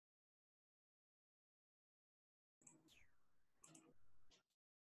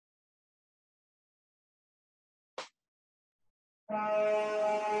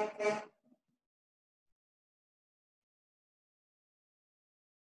Hi,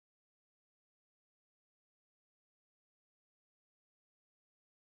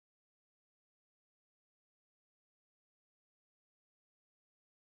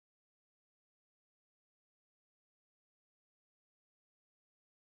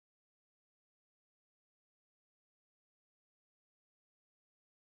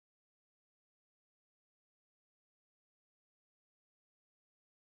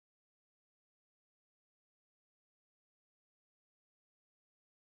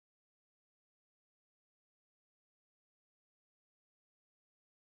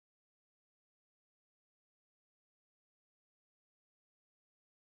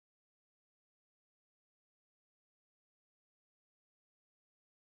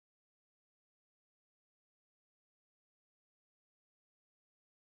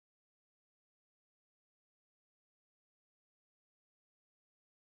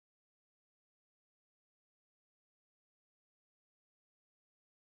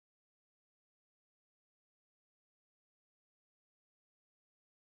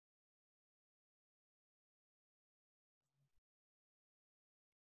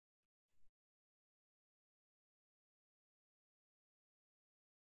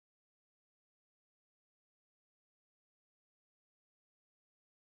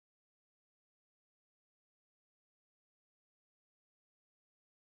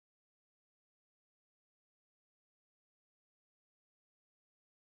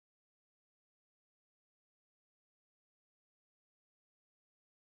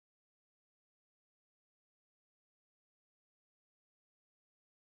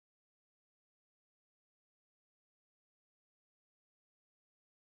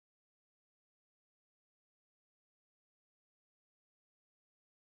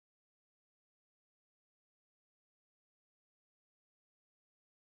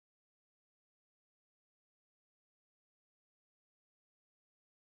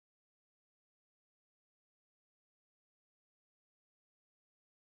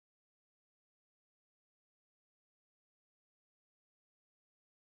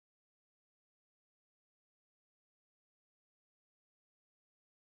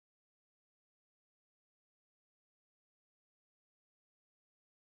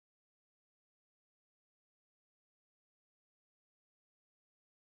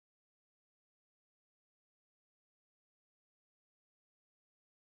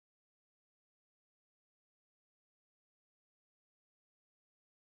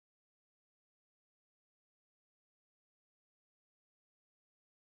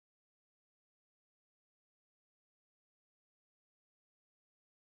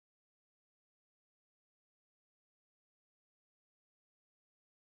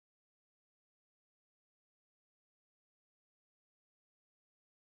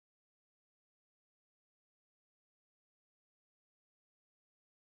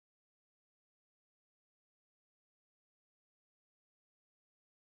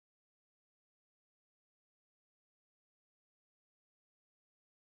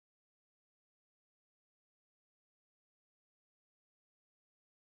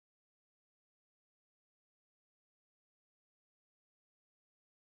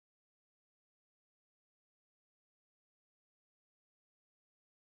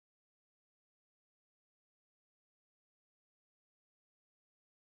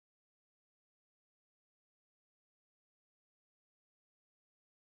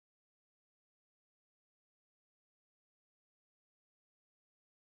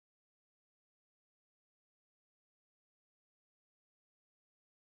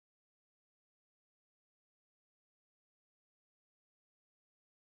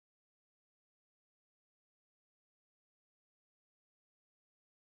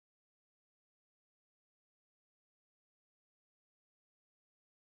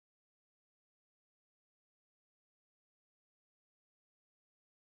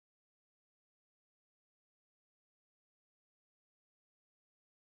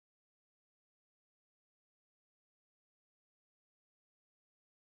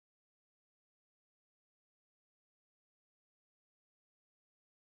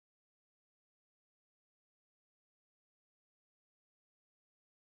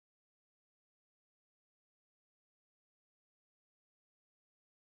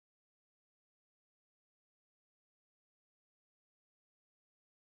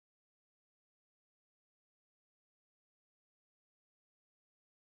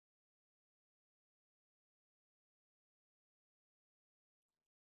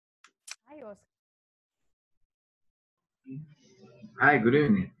 Oscar. Hi, good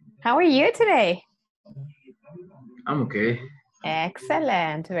evening. How are you today? I'm okay.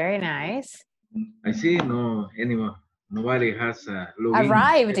 Excellent. Very nice. I see nobody has login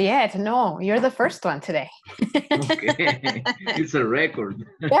Arrived yet. yet? No, you're the first one today. Okay, it's a record.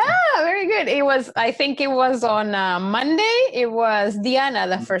 Yeah, very good. I think it was on Monday. It was Diana,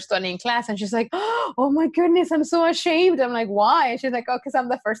 the first one in class. And she's like, oh my goodness, I'm so ashamed. I'm like, why? And she's like, oh, because I'm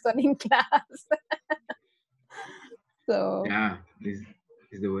the first one in class. So, Yeah, this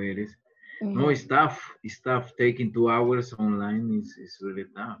is the way it is. No, yeah, it's tough. It's tough. Taking 2 hours online is really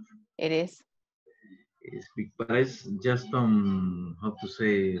tough. it is. It's big, but it's just how to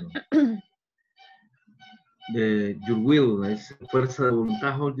say the your will. It's fuerza de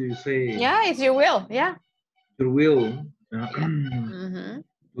voluntad. How do you say Yeah, it's your will. Yeah. your will Yeah. Mm-hmm.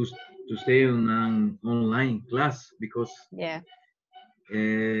 to to stay on an online class because Yeah.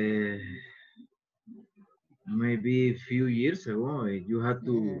 uh, maybe a few years ago you had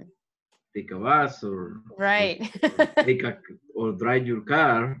to Mm. take a bus Right. or take a or drive your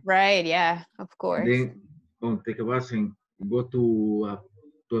car, Right. Yeah, of and course. then take a bus and go to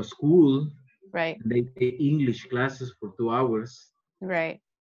a school, Right. and they take English classes for 2 hours Right.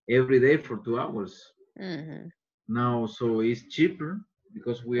 every day for 2 hours. Mm-hmm. Now, so it's cheaper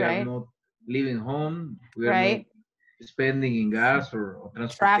because we are Right. not leaving home, we are not Right. spending in gas or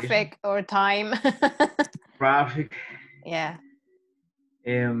transportation, Traffic or time. traffic. Yeah.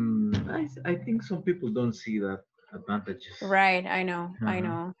 I think some people don't see that advantages. Right, I know, I Uh-huh.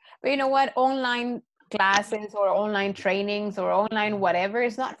 know. But you know what? Online classes or online trainings or online whatever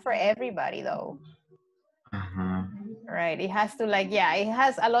is not for everybody though. Uh-huh. Right. It has to like, yeah, it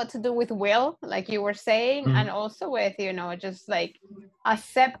has a lot to do with will, like you were saying, and Mhm. also with, just like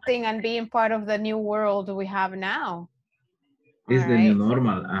accepting and being part of the new world we have now. All It's the new right.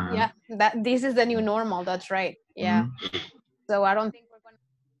 normal. Uh-huh. Yeah, that this is the new normal. That's right. Yeah. Mhm. So I don't think we're going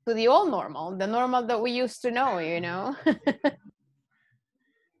to the old normal, the normal that we used to know,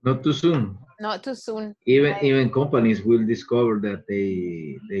 Not too soon. Not too soon. Even companies will discover that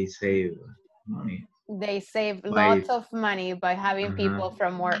they save money They save by lots of money by having uh-huh, people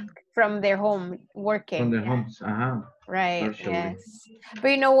from their home from working. their homes. Uh-huh. Right. Partially. Yes. But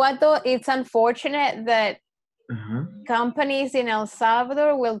you know what though? It's unfortunate that Uh-huh. companies in El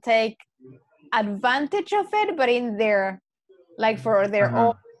Salvador will take advantage of it, but in their like for their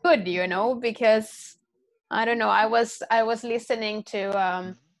Uh-huh. own good, because I don't know. I was listening to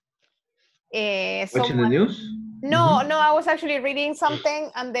Watching the someone. news? No, no, Mm-hmm. I was actually reading something,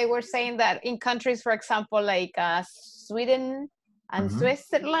 and they were saying that in countries, for example, like Sweden and Uh-huh.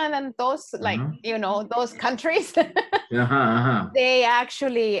 Switzerland and those, like, Uh-huh. those countries, Uh-huh. Uh-huh. they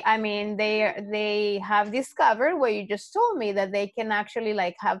actually, I mean, they have discovered what you just told me, that they can actually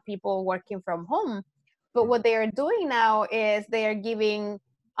like have people working from home. But what they are doing now is they are giving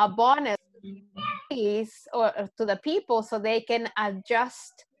a bonus or to the people so they can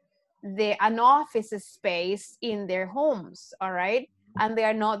adjust an office space in their homes, all right, and they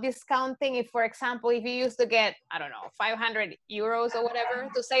are not discounting. If, for example, if you used to get, I don't know, 500 euros or whatever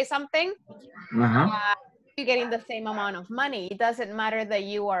to say something, Uh-huh. you're getting the same amount of money. It doesn't matter that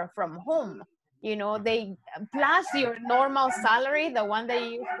you are from home. They plus your normal salary, the one that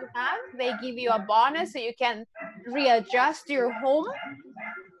you used to have, they give you a bonus so you can readjust your home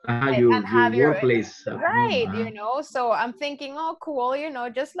Uh-huh. and Your have your workplace at home. right. Uh-huh. So I'm thinking, oh cool,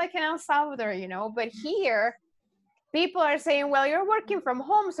 just like in El Salvador, but here people are saying, well, you're working from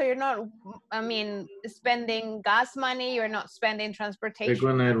home, so you're not, I mean, spending gas money, you're not spending They're transportation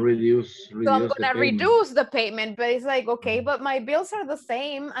gonna money, so I'm reduce the gonna payment. reduce the payment. But it's like, okay, but my bills are the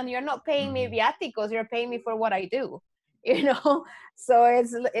same, and you're not paying me Mhm. viaticos, you're paying me for what I do. you know so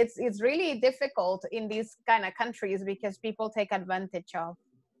it's really difficult in these kind of countries because people take advantage of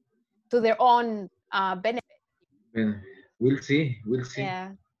to their own benefit. And we'll see. We'll see.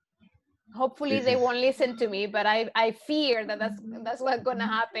 Yeah, hopefully This they is won't listen to me, but I fear that that's what's going to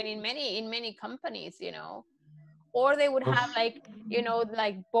happen in many companies, or they would have poss-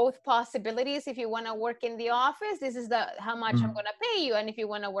 like both possibilities. If you want to work in the office, this is the how much I'm mm, going to pay you, and if you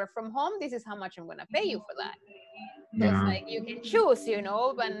want to work from home, this is how much I'm going to pay you for that. So it's yeah. like you can choose,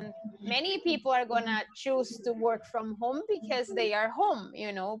 and many people are going to choose to work from home because they are home,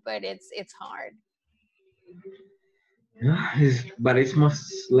 but it's hard. Yeah, but it's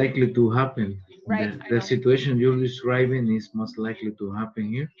most likely to happen. Right, I The know. situation you're describing is most likely to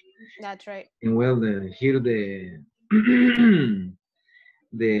happen here. That's right. And well, here the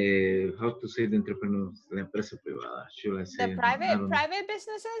how to say the entrepreneurs, la empresa privada, should I The say? I private don't know. private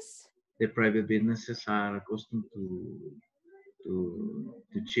businesses. The private businesses are accustomed to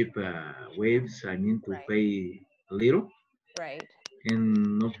cheap waves. I mean to Right, pay a little right.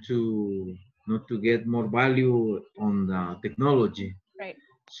 and not to. not to get more value on the technology. Right.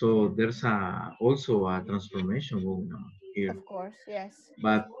 So there's also a transformation going on here. Of course, yes. Of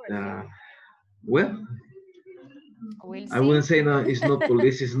But course, yeah. well, We'll I see. wouldn't say no. It's not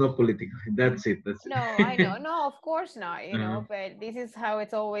police. It's not political. That's it. That's No, I know. it. No, of course not, uh, but this is how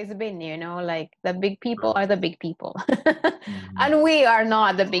it's always been, like the big people are the big people. mhm. And we are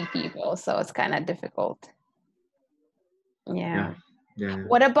not the big people, so it's kind of difficult. Yeah, Yeah. yeah.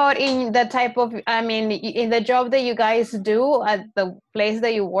 What about in the type of, in the job that you guys do at the place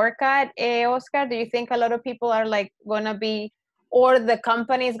that you work at, Oscar, do you think a lot of people are like gonna be, or the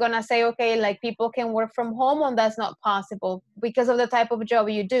company is gonna say, okay, like people can work from home, or that's not possible because of the type of job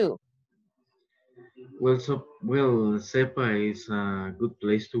you do? Well, SEPA is a good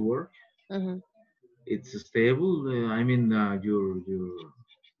place to work. Hmm. It's stable. I mean, your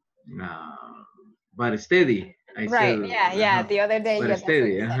uh, but steady. I said, Right. Yeah. Yeah. The other day, but yeah, that's what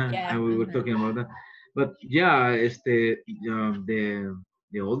steady. you said. And Yeah. we were talking about that. But yeah,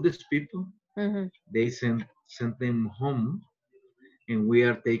 the oldest people Mm-hmm. they sent them home, and we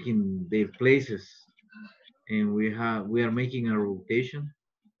are taking their places, and we are making a rotation.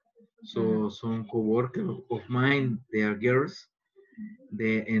 Mm-hmm. So some coworkers of mine, they are girls,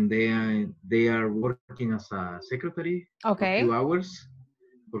 they are working as a secretary Okay.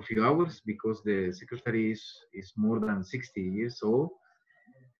 for few hours because the secretary is more than 60 years old,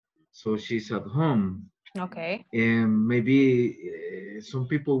 so she's at home. Okay. And maybe some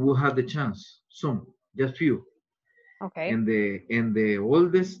people will have the chance, some, just few, Okay. and the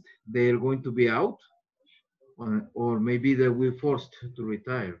oldest they're going to be out, or maybe they will forced to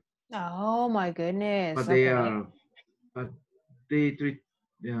retire, Oh my goodness. but they Okay. are but they treat,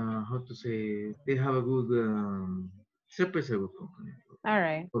 how to say, they have a good Sepa is a good company All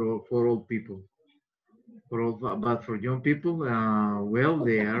right. for old people, but for young people, well,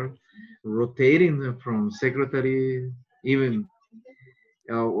 they are rotating from secretary. Even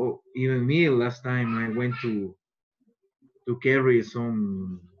me, last time I went to carry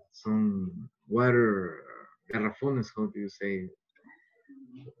some water garrafones, how do you say,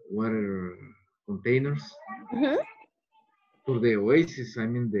 water containers Mm-hmm. for the oasis. I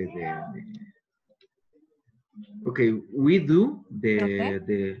mean okay, we do Okay.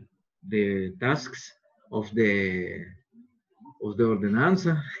 the tasks of the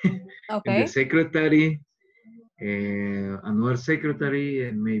ordenanza and the Okay. secretary, another secretary,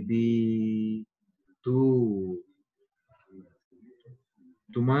 and maybe two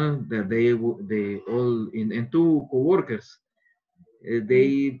two man that they all in, and two coworkers.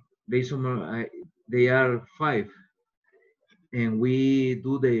 Mm-hmm. They are five, and we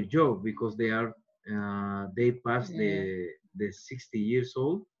do their job because they pass the 60 years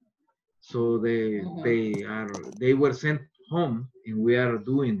old, so Mm-hmm. they were sent home, and we are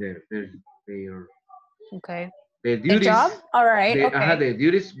doing their Okay. their The duties. job? All right. They had Okay. their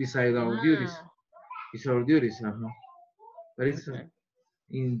duties beside our duties. Ah. It's our duties. But it's Mhm.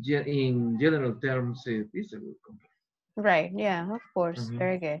 in general terms, it's a good company. Right. Yeah, of course. Uh-huh.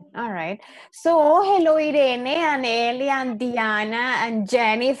 Very good. All right. So, hello, Irene and Eli and Diana and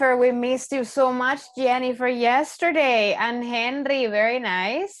Jennifer. We missed you so much, Jennifer, yesterday. And Henry, very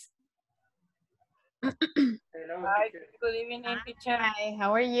nice. Hello, teacher. Good evening, teacher. Hi,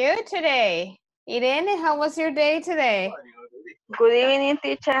 how are you today? Irene, how was your day today? Good evening,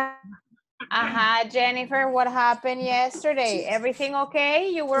 teacher. Aha, Jennifer, what happened yesterday? Everything okay?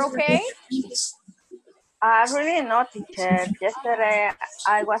 You were okay? Really not, teacher. Yesterday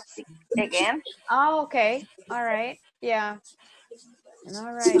I was sick again. Oh, okay. All right. Yeah.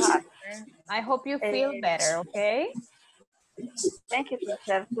 All right, Uh, Jennifer. I hope you feel eh, better, okay? Thank you,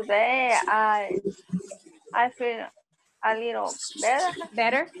 teacher. Today I feel a little better.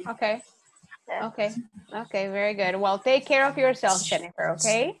 Better? Okay. Yes, Okay. Okay, very good. Well, take care of yourself, Jennifer,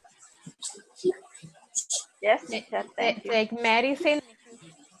 okay? yes, teacher. Thank you. Take medicine,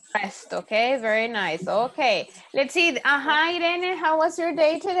 rest, okay? Very nice. Okay. Let's see. Hi, Irene. How was your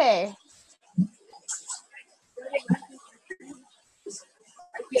day today?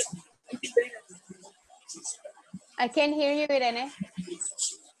 I can hear you, Irene.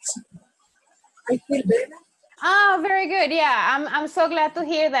 Oh, very good. Yeah, I'm so glad to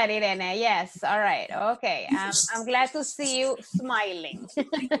hear that, Irene. Yes. All right. Okay. I'm glad to see you smiling.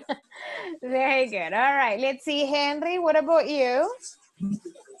 Very good. All right. Let's see, Henry. What about you?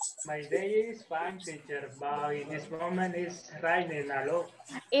 My day is fine, teacher, but in this moment it's raining a lot.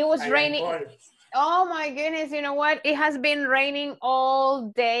 It was I am raining. cold. Oh my goodness. You know what? It has been raining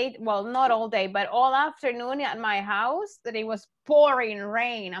all day. Well, not all day, but all afternoon at my house that it was pouring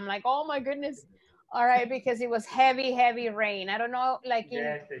rain. I'm like, oh my goodness. All right, because it was heavy, heavy rain. I don't know, like in,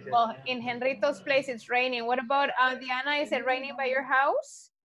 Yes, teacher. well, in Henrito's place, it's raining. What about Diana? Is it raining by your house?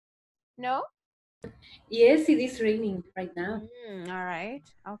 No? Yes, it is raining right now, All right.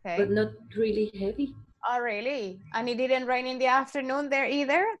 Okay. but not really heavy. Oh, really? And it didn't rain in the afternoon there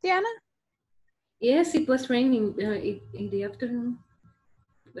either, Diana? Yes, it was raining in the afternoon.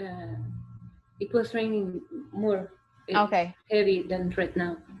 It was raining more Okay. heavy than right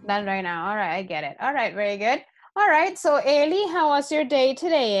now. Than right now. All right, I get it. All right, very good. All right, so Eli, how was your day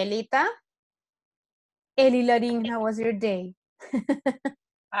today, Elita? Eli Larin, how was your day?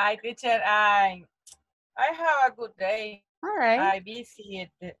 Hi, teacher. I have a good day. All right. I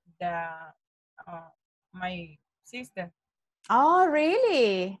visit my sister. Oh,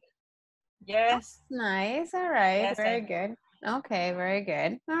 really? Yes. Nice. All right. Yes, Very good. Okay, very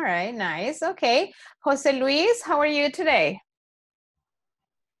good. All right, nice. Okay. Jose Luis, how are you today?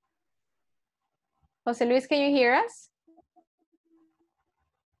 Jose Luis, can you hear us?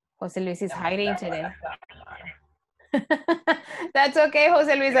 Jose Luis is hiding today. That's okay,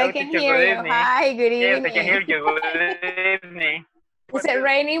 Jose Luis. Hello, I can teacher, hear good you. evening. Hi, good Yes, evening. I can hear you. Good evening. Is it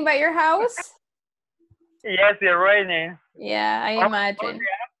raining by your house? Yes, it's raining. Yeah, I imagine.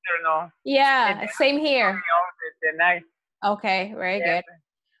 Afternoon. Yeah, same here. The night. Okay, very Yes.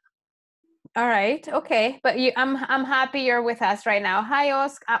 good. All right, okay. But I'm happy you're with us right now. Hi,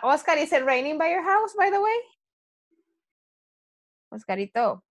 Oscar. Oscar, is it raining by your house, by the way?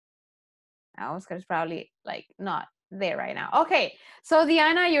 Oscarito. Now, Oscar's probably like not there right now. Okay, so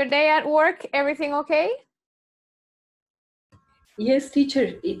Diana, your day at work, everything okay? Yes,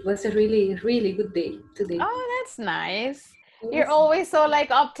 teacher, it was a really, really good day today. Oh, that's nice. You're always so like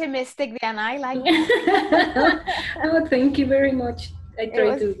optimistic, Diana. I like Oh, thank you very much. I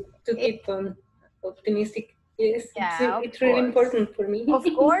try was- to keep on optimistic. Yes, Yeah, it's really important for me. Of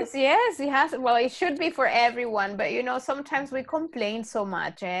course, yes, it has. Well, it should be for everyone, but you know, sometimes we complain so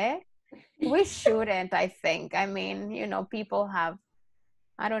much, eh? We shouldn't, I think. I mean, you know, people have,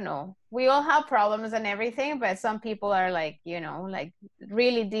 I don't know. We all have problems and everything, but some people are like, you know, like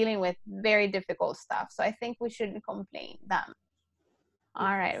really dealing with very difficult stuff. So I think we shouldn't complain that much.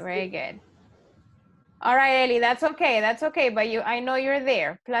 All right, very good. All right, Ellie, that's okay. That's okay. But I know you're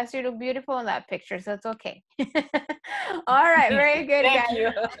there. Plus, you look beautiful in that picture, so it's okay. All right, very good, Thank guys.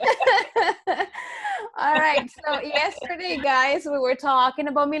 you. All right, so yesterday, guys, we were talking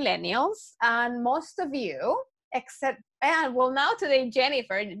about millennials, and most of you, except, and well, now today,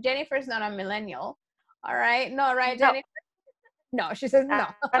 Jennifer's not a millennial. All right, no, right, No. Jennifer? No, she says no.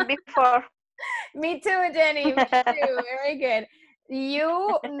 And before. Me too, Jenny, me too, very good.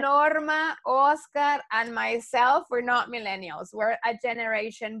 You, Norma, Oscar, and myself, we're not millennials. We're a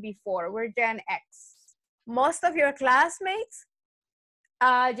generation before. We're Gen X. Most of your classmates,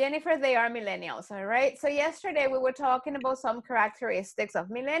 Jennifer, they are millennials, all right? So yesterday we were talking about some characteristics of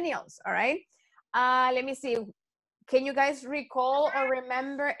millennials, all right? Let me see. Can you guys recall or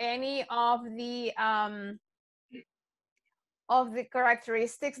remember any of the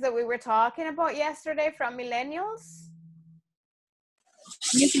characteristics that we were talking about yesterday from millennials?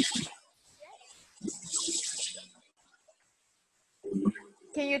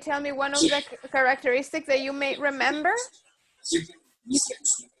 Can you tell me one of the characteristics that you may remember?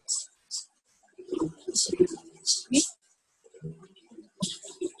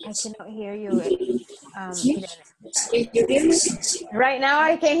 I cannot hear you. Right now,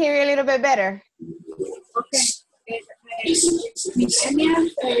 I can hear you a little bit better. Okay.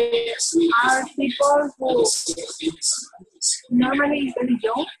 Millennials are people who normally very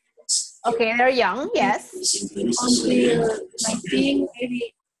young. Okay, they're young, yes. Until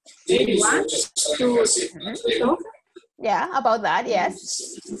 1981 to 2000. Yeah, about that,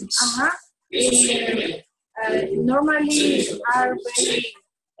 yes. Normally are very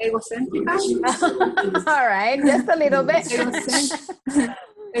egocentric. All right, just a little bit.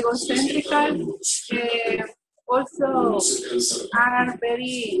 Egocentrical. Also are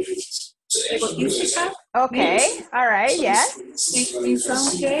very egotistical. Okay, all right, yes. In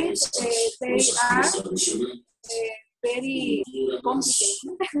some cases, they are very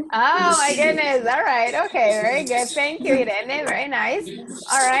complicated. Oh my goodness, all right, okay, very good. Thank you, Irene, very nice.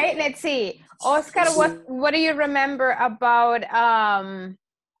 All right, let's see. Oscar, what do you remember about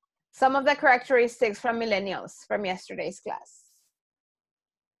some of the characteristics from millennials from yesterday's class?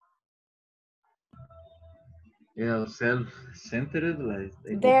 Yeah, self-centered, like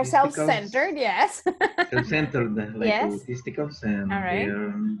They're egotistical. self-centered, yes. Self-centered, like Yes. egotisticals, and All right.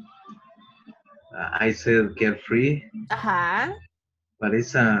 they're, I said carefree, Uh-huh. but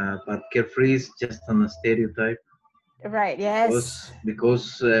but carefree is just a stereotype. Right, yes.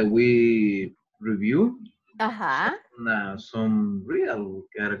 Because we review Uh-huh. some real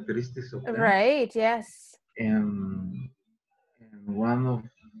characteristics of them. Right, yes. And one of,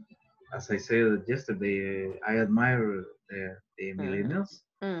 as I said yesterday, I admire the millennials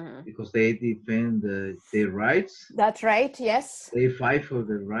Mm-hmm. because they defend their rights. That's right, yes. They fight for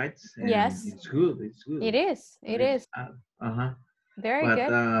their rights, and Yes. it's good. It's good. It is. It is. Uh-huh. Very But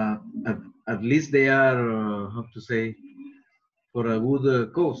good. at least they are, how to say, for a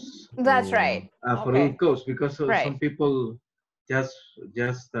good cause. That's right. For a Okay. good cause, because Right. some people just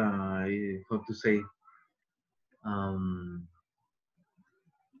how to say,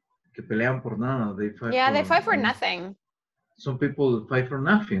 que pelean por nada. They fight Yeah, for, they fight for nothing. some people fight for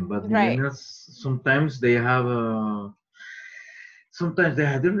nothing, but Right. millennials sometimes they have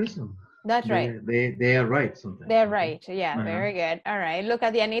the reason. That's right. They are right sometimes. They're okay? right. Yeah, very good. All right. Look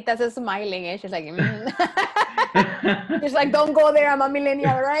at the Anita's smiling and she's like, she's like, don't go there. I'm a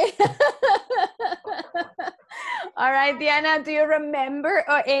millennial, right? All right, Diana, do you remember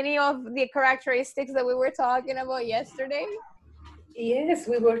any of the characteristics that we were talking about yesterday? Yes,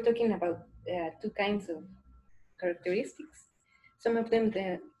 we were talking about two kinds of characteristics. Some of them,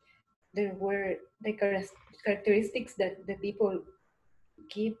 there were the characteristics that the people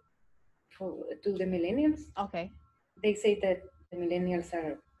give to the millennials. Okay. They say that the millennials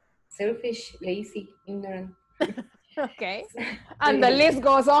are selfish, lazy, ignorant. Okay. And the list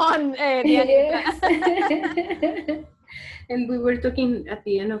goes on, Diana. Yes. And we were talking at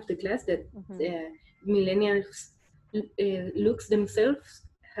the end of the class that millennials looks themselves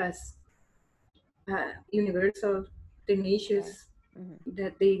as universal, tenacious,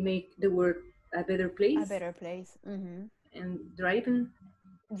 that they make the world a better place. A better place. Mm-hmm. And driven.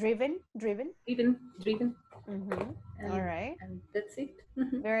 Driven. And, all right. And that's it.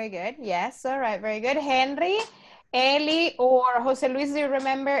 Very good. Yes. All right. Very good. Henry, Eli, or Jose Luis, do you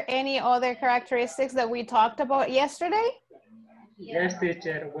remember any other characteristics that we talked about yesterday? Yes,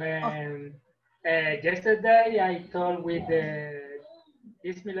 teacher. When yesterday I told with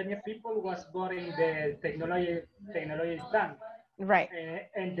these millennial people was born in the technology time. Right.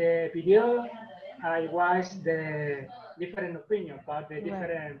 In the video, I watched the different opinion about the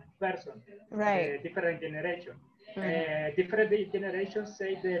different person, right, the different generation. Different generations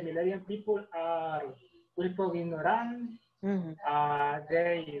say the millennial people are people ignorant.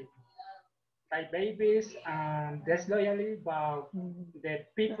 They like babies and disloyally, but the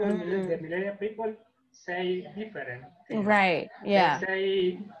people, the millennial people say different things. Right. Yeah.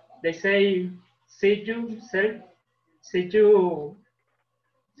 They say see you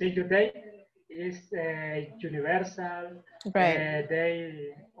day is universal. Right.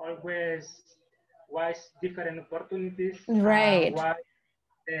 They always watch different opportunities. Right. Watch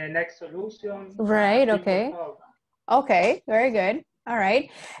the next solution. Right. Okay. Okay. Very good. All right.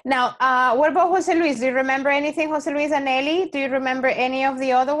 Now, what about Jose Luis? Do you remember anything, Jose Luis and Eli? Do you remember any of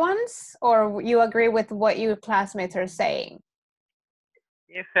the other ones, or you agree with what your classmates are saying?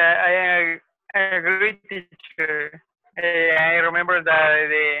 Yes, I agree, teacher. I remember that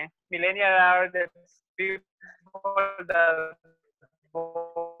the millennials are the people that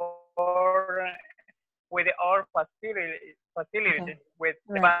born with all facility Okay. with,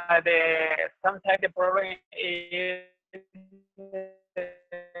 Right. but sometimes the problem is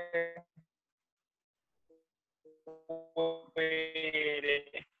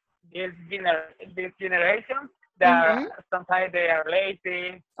this generation that sometimes they are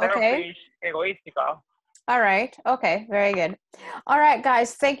lazy, selfish, egoistical. All right. Okay. Very good. All right,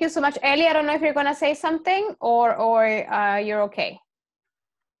 guys. Thank you so much. Ellie, I don't know if you're going to say something or you're okay.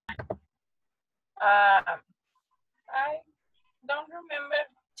 I don't remember,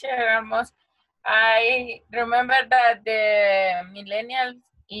 Chair Amos. I remember that the millennials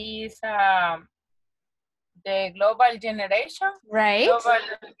is the global generation. Right. Global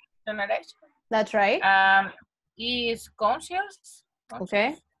generation. That's right. Is conscious.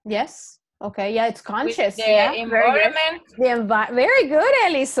 Okay. Yes. Okay. Yeah, it's conscious. With the yeah. environment. Very good,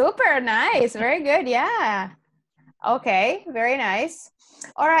 Ellie. Super nice. Very good. Yeah. Okay. Very nice.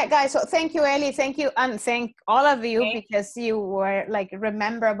 All right, guys. So thank you, Ellie. Thank you, and thank all of you because you were like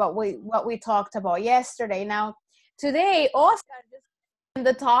remember about what we talked about yesterday. Now, today, Oscar just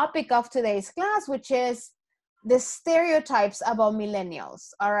the topic of today's class, which is the stereotypes about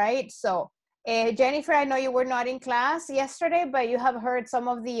millennials. All right. So, Jennifer, I know you were not in class yesterday, but you have heard some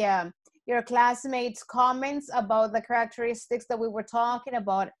of the your classmates' comments about the characteristics that we were talking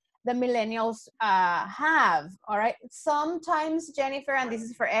about the millennials have. All right. Sometimes, Jennifer, and this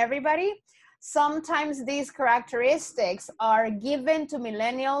is for everybody, sometimes these characteristics are given to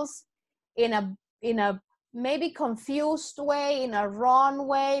millennials in a maybe confused way, in a wrong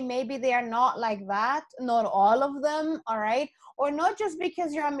way. Maybe they are not like that, not all of them, all right? Or not just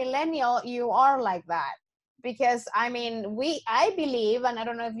because you're a millennial, you are like that. Because I mean, I believe, and I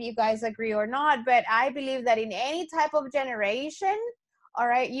don't know if you guys agree or not, but I believe that in any type of generation, all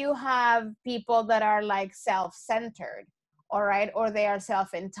right, you have people that are like self-centered, all right, or they are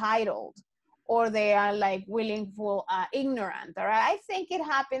self-entitled, or they are like willful ignorant, all right? I think it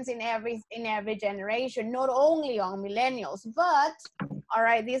happens in every generation, not only on millennials, but all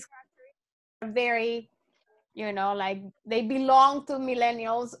right, these characteristics are very, you know, like they belong to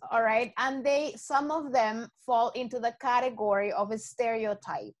millennials, all right? And some of them fall into the category of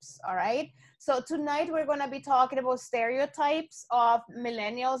stereotypes, all right? So tonight we're going to be talking about stereotypes of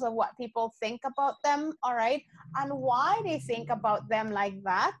millennials, of what people think about them, all right? And why they think about them like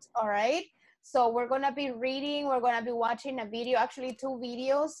that, all right? So we're going to be reading, we're going to be watching a video, actually 2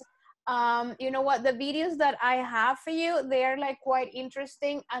 videos. You know what, the videos that I have for you, they're like quite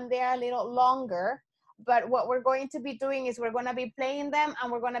interesting and they're a little longer. But what we're going to be doing is we're going to be playing them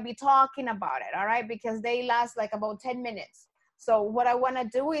and we're going to be talking about it, all right? Because they last like about 10 minutes. So what I want to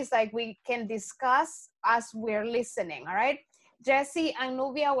do is like we can discuss as we're listening, all right? Jesse and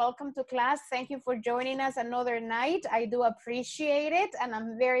Nubia, welcome to class. Thank you for joining us another night. I do appreciate it, and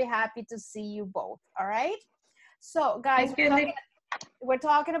I'm very happy to see you both, all right? So guys, we're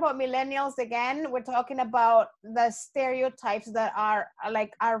talking about millennials again. We're talking about the stereotypes that are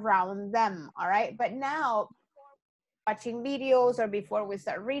like around them, all right? But now, watching videos or before we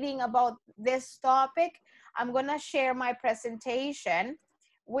start reading about this topic, I'm gonna share my presentation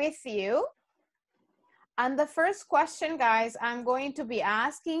with you. And the first question, guys, I'm going to be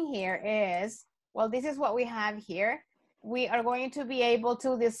asking here is, well, this is what we have here. We are going to be able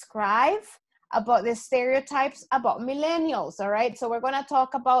to describe about the stereotypes about millennials, all right? So we're gonna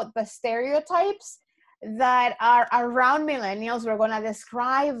talk about the stereotypes that are around millennials. We're gonna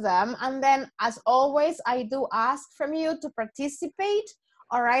describe them. And then as always, I do ask from you to participate,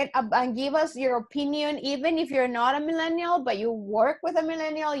 all right? And give us your opinion, even if you're not a millennial, but you work with a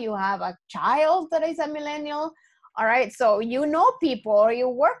millennial, you have a child that is a millennial, all right? So you know people or you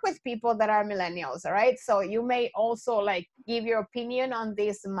work with people that are millennials, all right? So you may also like give your opinion on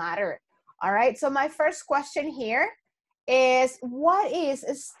this matter. All right, so my first question here is, what is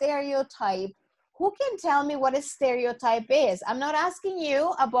a stereotype? Who can tell me what a stereotype is? I'm not asking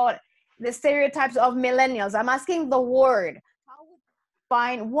you about the stereotypes of millennials. I'm asking the word. How would you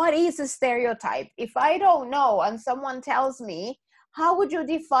define what is a stereotype? If I don't know and someone tells me, how would you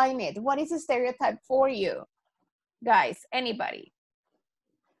define it? What is a stereotype for you? Guys, anybody?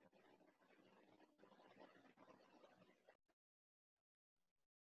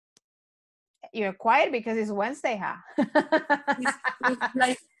 You're quiet because it's Wednesday, huh?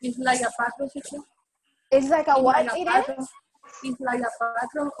 it's like a pattern. It's like a what? Like a pattern. It's like a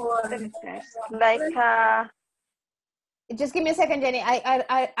pattern or like just give me a second, Jenny.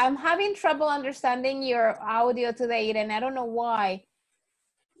 I'm having trouble understanding your audio today, and I don't know why.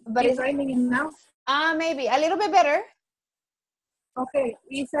 But it's raining now. Maybe a little bit better. Okay,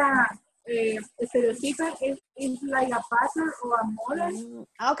 it's a stereotype is like a pattern or a model.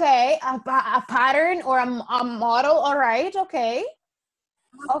 Okay, a pattern or a model. All right. Okay.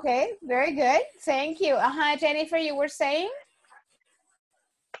 Okay. Very good. Thank you. Jennifer, you were saying?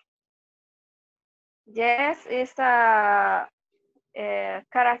 yes, it's a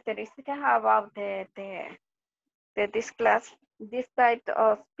characteristic about this type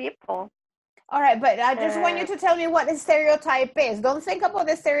of people. All right, but I just want you to tell me what a stereotype is. Don't think about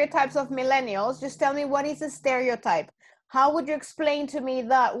the stereotypes of millennials. Just tell me what is a stereotype. How would you explain to me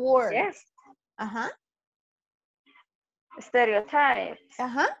that word? Yes. Uh-huh. Stereotypes.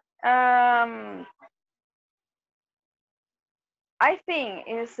 Uh-huh. I think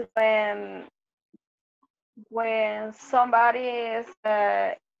it's when somebody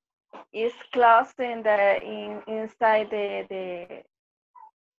is close inside the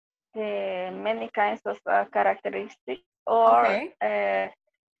many kinds of characteristics, or okay.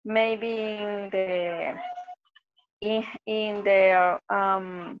 Maybe in their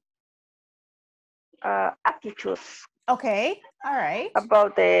attitudes. Okay, all right.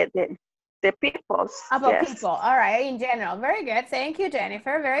 About the peoples. About people, all right, in general. Very good. Thank you,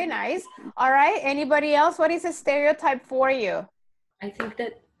 Jennifer. Very nice. All right, anybody else? What is a stereotype for you? I think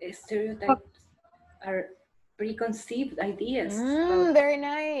that stereotypes are preconceived ideas. Very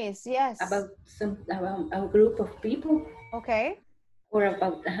nice. Yes. About a group of people. Okay. Or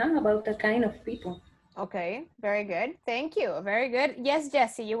about a kind of people. Okay. Very good. Thank you. Very good. Yes,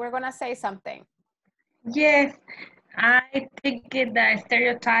 Jessie, you were gonna say something. Yes, I think the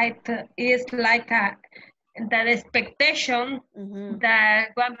stereotype is like that expectation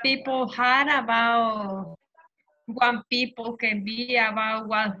that one people had about one people can be, about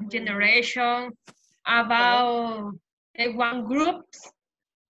one generation, about one group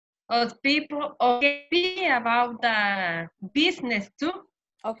of people, or can be about the business too.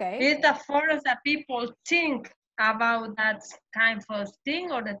 Okay. It's the first that people think about that kind of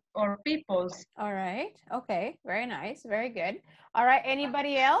thing or peoples. All right. Okay. Very nice. Very good. All right.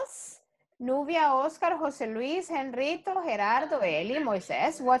 Anybody else? Nubia, Oscar, Jose Luis, Henrito, Gerardo, Eli,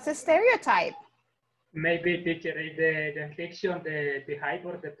 Moises. What's a stereotype? Maybe teacher is the fiction, the height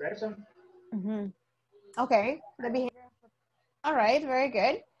of the person. Okay. The behavior. All right. Very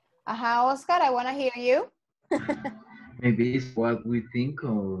good. Oscar, I want to hear you. Maybe it's what we think,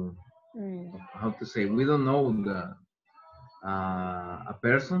 or how to say, we don't know a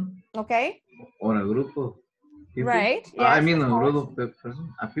person. Okay. Or a group of people. Right. Yes, I mean, a group of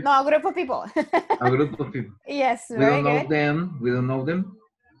person. No, a group of people. A group of people. Yes, we very don't know good. them. We don't know them.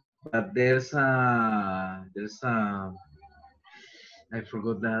 But there's a I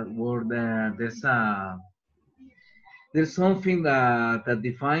forgot that word. There's something that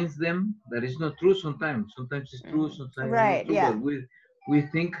defines them that is not true sometimes. Sometimes it's true, sometimes right, it's not true. Yeah. But we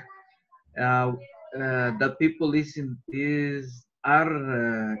think that people are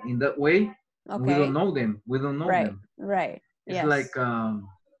in that way. Okay. We don't know them. We don't know them. Right. It's yes. like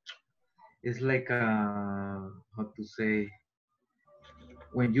how to say,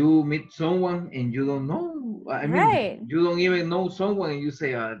 when you meet someone and you don't know. I mean, you don't even know someone, and you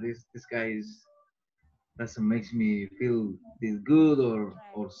say, this guy doesn't make me feel this good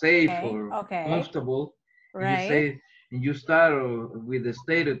or safe or comfortable. Right. And you say, and you start with the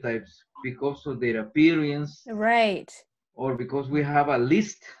stereotypes because of their appearance. Right. Or because we have a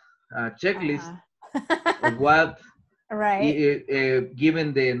list, a checklist of what,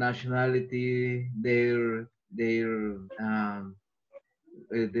 given the nationality, their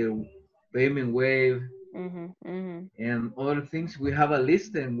payment wave, and other things, we have a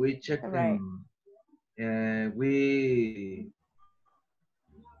list and we check them.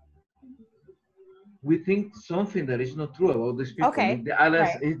 We think something that is not true about these people. Okay.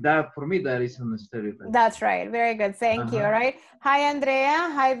 That for me, that is a stereotype. That's right. Very good. Thank you. All right. Hi, Andrea.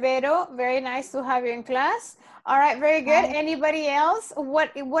 Hi, Vero. Very nice to have you in class. All right. Very good. Hi. Anybody else?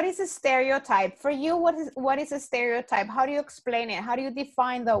 What is a stereotype for you? What is a stereotype? How do you explain it? How do you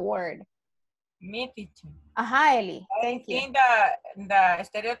define the word? Me, teacher. Eli. Thank you. I think the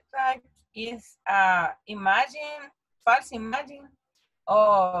stereotype is false imagine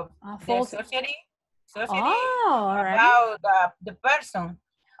of the society about the person.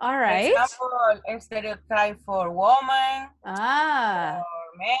 All right. For example, a stereotype for woman, for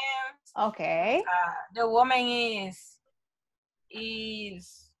men. Okay. The woman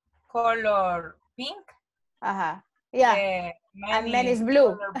is color pink. Yeah. And men is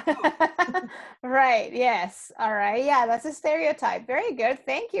blue. Right. Yes. All right. Yeah, that's a stereotype. Very good.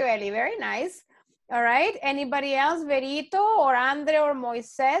 Thank you, Eli. Very nice. All right. Anybody else? Verito or Andre or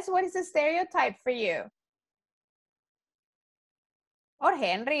Moises? What is a stereotype for you? Or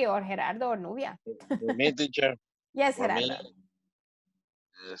Henry or Gerardo or Nubia? For me, teacher. Yes, Gerardo. Me,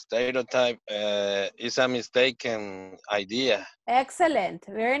 stereotype is a mistaken idea. Excellent.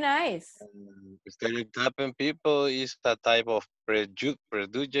 Very nice. Stereotyping people is a type of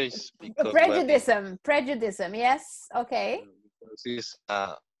prejudice. Prejudice. Yes. Okay. It's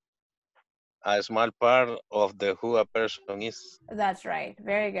a small part of who a person is. That's right.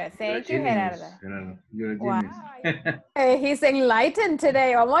 Very good. Thank you, Gerardo. You're a genius. Wow. He's enlightened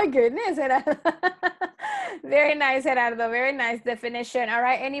today. Oh my goodness, Gerardo. Very nice, Gerardo. Very nice definition. All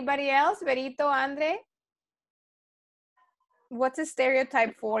right. Anybody else? Verito, Andre? What's a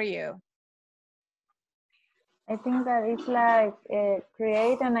stereotype for you? I think that it's like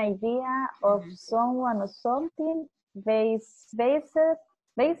create an idea of someone or something based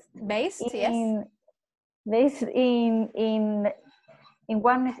in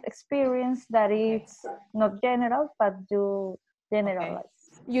one experience that is not general, but you generalize.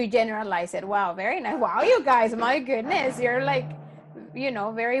 You generalize it. Wow, very nice. Wow, you guys, my goodness, you're like,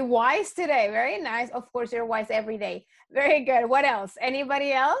 very wise today. Very nice. Of course, you're wise every day. Very good. What else?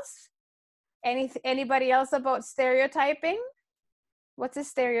 Anybody else? Anybody else about stereotyping? What's a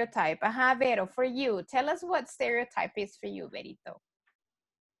stereotype? Vero, for you, tell us what stereotype is for you, Verito.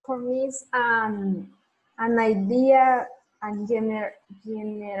 For me, it's an idea, a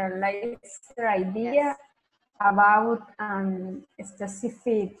generalized idea about a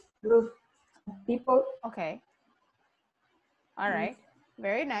specific group of people. Okay. All right.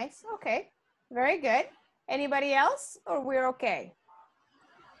 Very nice. Okay. Very good. Anybody else, or we're okay?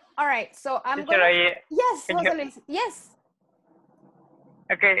 All right, so I'm Teacher, going to... Yes, Jose Luis, yes.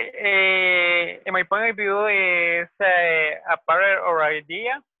 Okay, in my point of view is a pattern or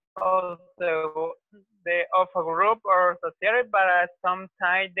idea of of a group or society, but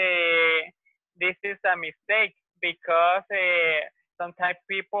sometimes this is a mistake because sometimes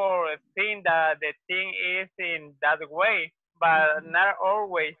people think that the thing is in that way, but not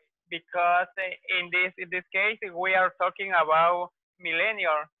always, because in this case we are talking about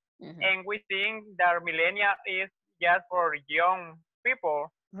millennial, and we think that millennial is just for young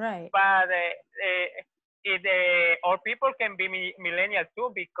people, right? But all people can be millennial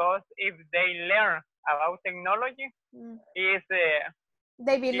too, because if they learn about technology, is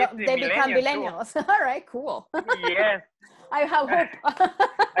they become millennials. All right, cool. Yes. I have hope.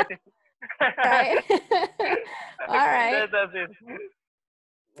 Right. All right. That's it.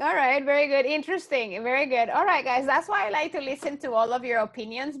 All right, very good, interesting, very good. All right, guys, that's why I like to listen to all of your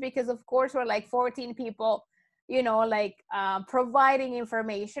opinions, because of course we're like 14 people, you know, like providing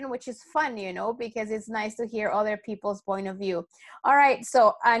information, which is fun, you know, because it's nice to hear other people's point of view. All right,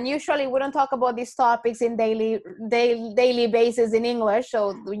 so and usually we don't talk about these topics in daily basis in English,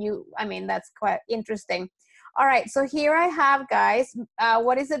 so I mean, that's quite interesting. All right, so here I have, guys,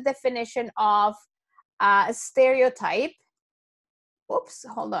 what is the definition of stereotype? Oops,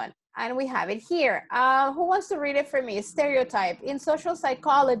 hold on. And we have it here. Who wants to read it for me? Stereotype in social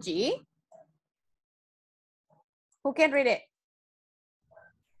psychology. Who can read it?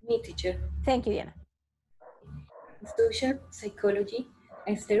 Me, teacher. Thank you, Diana. In social psychology,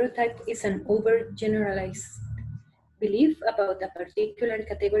 a stereotype is an overgeneralized belief about a particular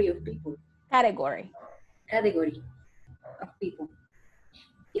category of people. Category of people.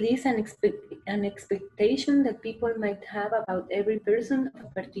 It is an expectation that people might have about every person of a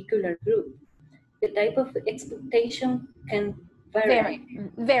particular group. The type of expectation can vary.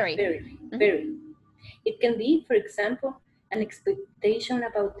 It can be, for example, an expectation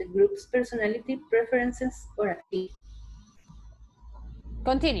about the group's personality, preferences, or activity.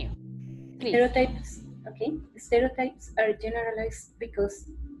 Continue, please. Stereotypes are generalized because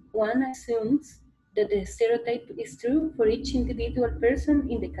one assumes that the stereotype is true for each individual person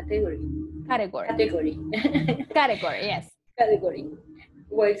in the category. Category, yes. Category.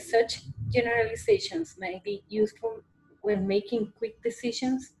 While such generalizations may be useful when making quick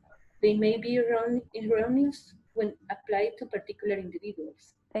decisions, they may be erroneous when applied to particular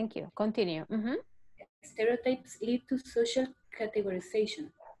individuals. Thank you. Continue. Stereotypes lead to social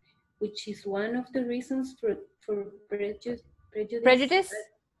categorization, which is one of the reasons for prejudice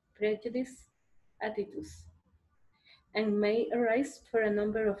attitudes, and may arise for a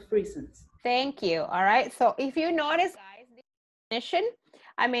number of reasons. Thank you. All right. So if you notice, guys, this definition,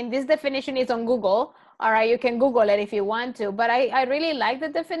 I mean, this definition is on Google. All right, you can Google it if you want to, but I really like the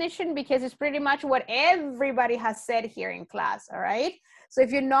definition because it's pretty much what everybody has said here in class. All right. So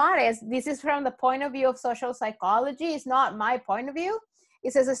if you notice, this is from the point of view of social psychology. It's not my point of view.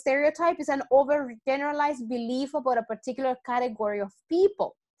 It says a stereotype is an overgeneralized belief about a particular category of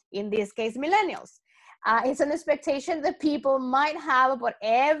people, in this case, millennials. It's an expectation that people might have about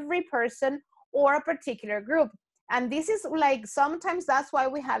every person or a particular group. And this is like, sometimes that's why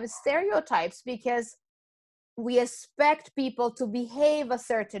we have stereotypes, because we expect people to behave a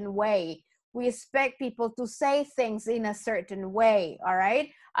certain way. We expect people to say things in a certain way, all right?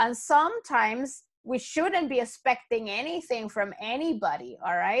 And sometimes we shouldn't be expecting anything from anybody,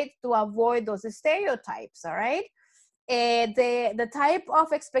 all right, to avoid those stereotypes, all right? The type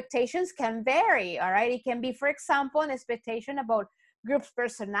of expectations can vary, all right? It can be, for example, an expectation about group's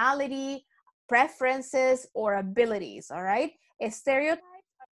personality, preferences, or abilities, all right? A stereotype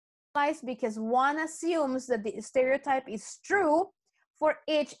is because one assumes that the stereotype is true for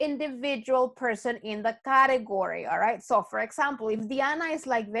each individual person in the category, all right? So, for example, if Diana is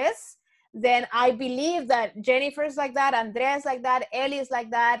like this, then I believe that Jennifer's like that, Andrea's like that, Ellie is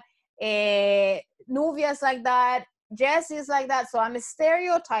like that, Nuvia's like that, Jess is like that. So I'm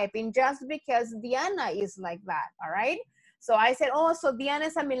stereotyping just because Diana is like that, all right? So I said, oh, so Diana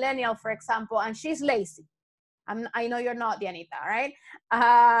is a millennial, for example, and she's lazy. I know you're not, Dianita, all right?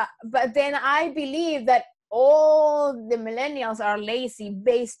 But then I believe that all the millennials are lazy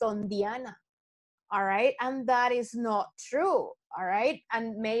based on Diana, all right? And that is not true, all right?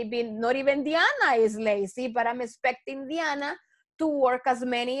 And maybe not even Diana is lazy, but I'm expecting Diana to work as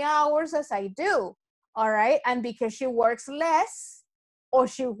many hours as I do, all right? And because she works less or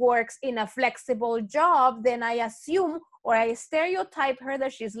she works in a flexible job, then I assume or I stereotype her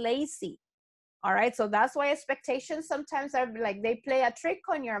that she's lazy, all right? So that's why expectations sometimes are like, they play a trick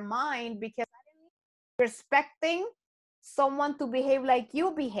on your mind, because you're expecting someone to behave like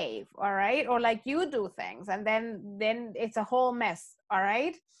you behave, all right, or like you do things, and then it's a whole mess, all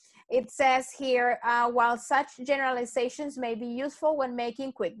right. It says here, while such generalizations may be useful when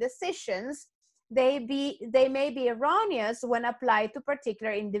making quick decisions, they may be erroneous when applied to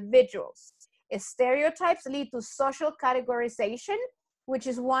particular individuals. Stereotypes lead to social categorization, which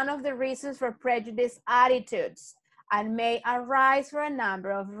is one of the reasons for prejudiced attitudes, and may arise for a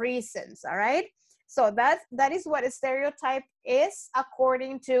number of reasons, all right? So that is what a stereotype is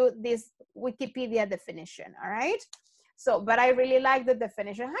according to this Wikipedia definition, all right? So, but I really like the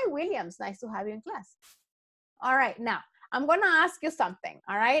definition. Hi, Williams, nice to have you in class. All right, now, I'm gonna ask you something,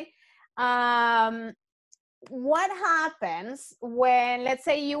 all right? What happens when, let's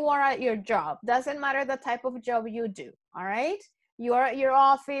say you are at your job, doesn't matter the type of job you do, all right? You are at your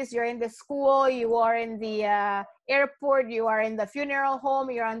office, you're in the school, you are in the airport, you are in the funeral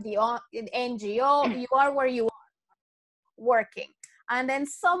home, you're on the NGO, you are where you are working. And then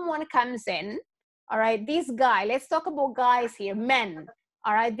someone comes in, all right, this guy, let's talk about guys here, men,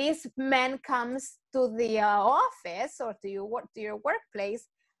 all right, this man comes to the office or to your workplace,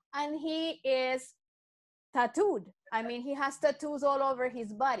 and he is tattooed. I mean, he has tattoos all over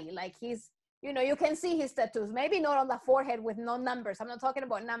his body, like he's, you know, you can see his tattoos, maybe not on the forehead with no numbers. I'm not talking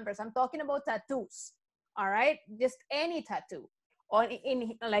about numbers, I'm talking about tattoos, all right, just any tattoo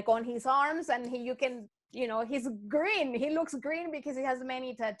like on his arms, and you can, you know, he's green, he looks green because he has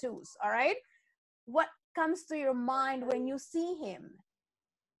many tattoos, all right. What comes to your mind when you see him?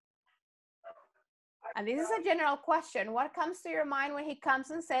 And this is a general question. What comes to your mind when he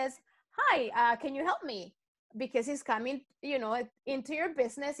comes and says, hi, can you help me? Because he's coming, you know, into your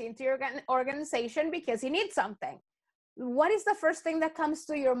business, into your organization because he needs something. What is the first thing that comes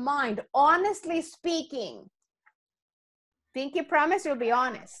to your mind, honestly speaking? Pinky promise you'll be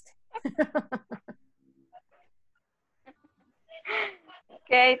honest.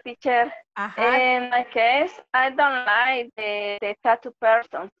 Okay, teacher. In my case, I don't like the tattoo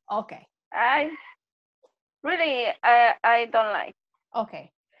person. Okay. I don't like.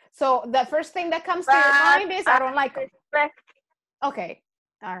 Okay. So the first thing that comes to your mind is I don't like them. Okay.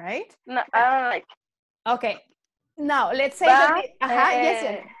 All right. No, I don't like. Okay. Now let's say that.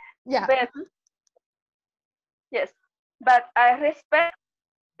 Yes. Yeah. But, yes, but I respect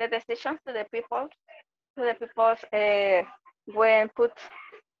the decisions to the people when put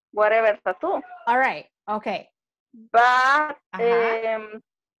whatever tattoo. All right. Okay. But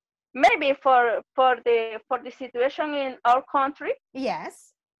maybe for the situation in our country.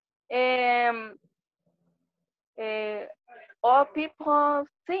 Yes. All people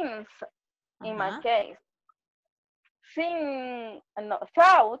think, in my case,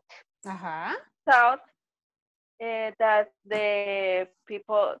 thought that the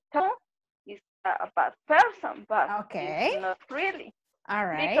people thought is a bad person, but it's not really. All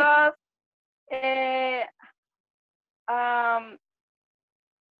right. Because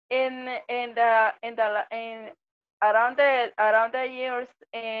around the years,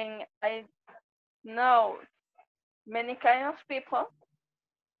 and I know many kind of people,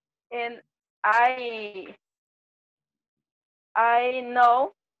 and I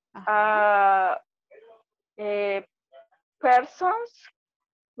know persons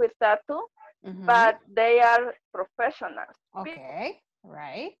with tattoo, but they are professionals. Okay,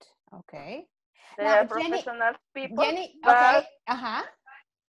 right. Okay. They are professional people. Jenny, okay.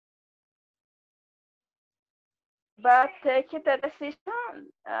 But taking the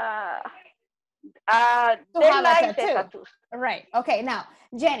decision, they like the tattoos. Right. Okay. Now,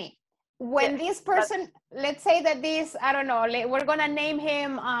 Jenny, when this person, let's say that this, I don't know, we're going to name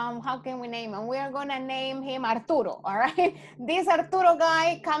him, how can we name him? We're going to name him Arturo, all right? This Arturo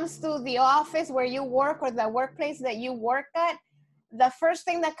guy comes to the office where you work or the workplace that you work at. The first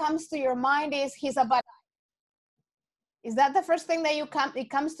thing that comes to your mind is he's a bad guy. Is that the first thing that it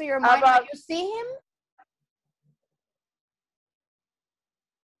comes to your mind when you see him?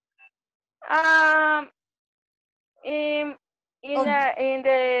 In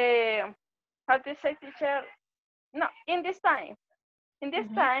the how to say, teacher? No, in this time,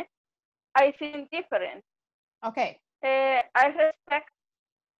 I think different. Okay. I respect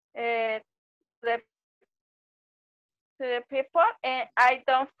the people, and I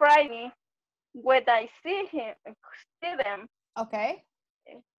don't frighten when I see them. Okay.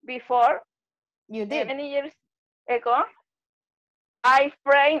 Before you did many years ago. I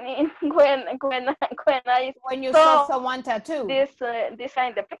frightened when you saw someone tattoo. This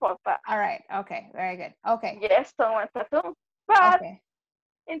kind of people. But all right. Okay. Very good. Okay. Yes, someone tattoo. But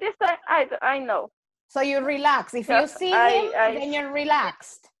in this time, I know. So you relax. If you see him, then you're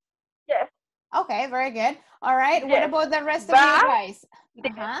relaxed. Yes. Okay, very good. All right. Yes. What about the rest of you guys?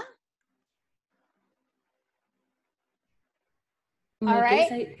 All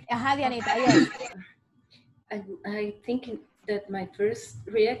right. Dianita, yes. I think that my first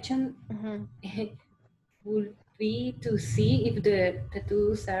reaction would be to see if the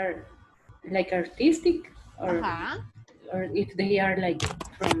tattoos are like artistic or if they are like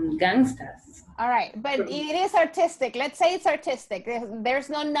from gangsters. All right, but it is artistic. Let's say it's artistic. There's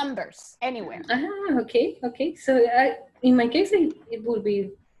no numbers anywhere. Okay. So in my case, it would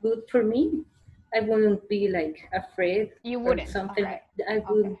be good for me. I wouldn't be like afraid. You wouldn't. Something. Right. I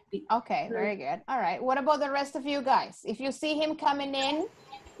wouldn't be. Okay, very good. All right. What about the rest of you guys? If you see him coming in,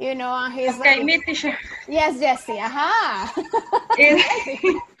 you know, he's okay, like, me teacher. Yes, Jessie.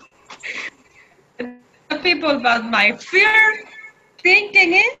 The people, but my fear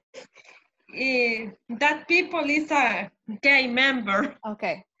thinking is that people is a gay member.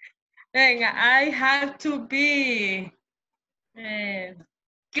 Okay. And I have to be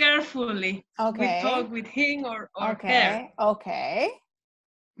carefully we talk with him or her. Okay.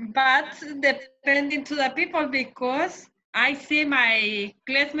 But depending to the people, because I see my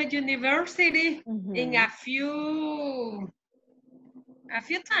classmate university in a few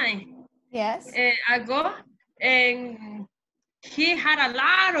times. Yes. Ago, and he had a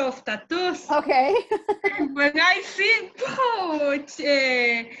lot of tattoos. Okay. When I see,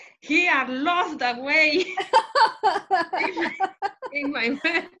 he had lost the way in my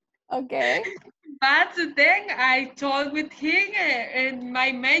mind. Okay. But then I talked with him, and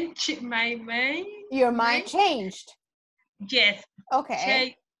your mind changed. Yes.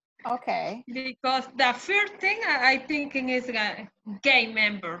 Okay. Okay. Because the first thing I think is a gang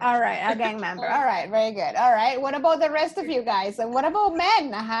member. All right, a gang member. All right, very good. All right. What about the rest of you guys? And what about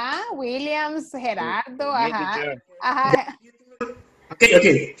men? Williams, Gerardo.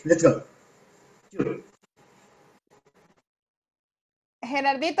 Okay. Let's go.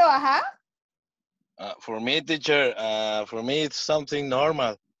 Gerardito, For me, teacher, for me it's something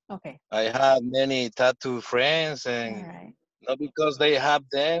normal. Okay. I have many tattoo friends, and not because they have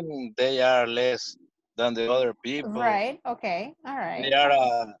them, they are less than the other people. Right. Okay. All right. They are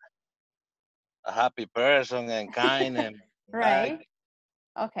a happy person and kind and right.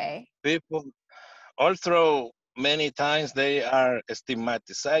 Okay. People, although many times they are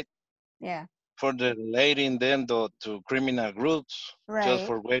stigmatized. Yeah. For the relating them to criminal groups, just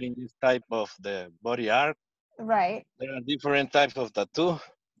for wearing this type of the body art. Right. There are different types of tattoo.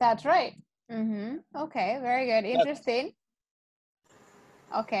 That's right. Okay, very good. Interesting.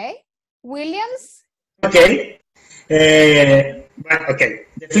 Okay. Williams? Okay. Okay.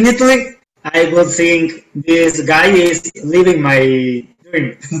 Definitely, I would think this guy is living my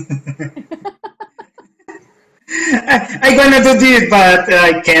dream. I wanna do this, but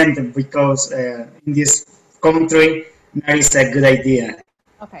I can't because in this country, that is a good idea.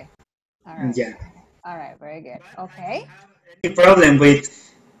 Okay. All right. Yeah. All right. Very good. Okay. The problem with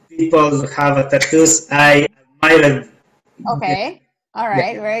people who have tattoos, I admire it. Okay. All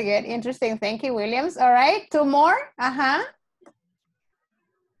right. Yeah. Very good. Interesting. Thank you, Williams. All right. Two more.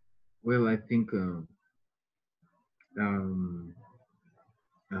 Well, I think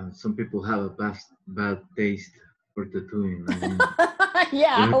some people have a bad taste for tattooing. I mean,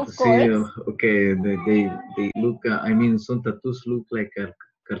 yeah, of course. See, okay, they look. I mean, some tattoos look like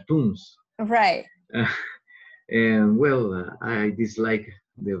cartoons. Right. And well, I dislike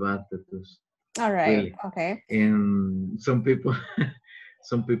the bad tattoos. All right. Really. Okay. And some people,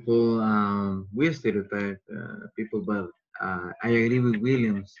 we stereotype people, but I agree with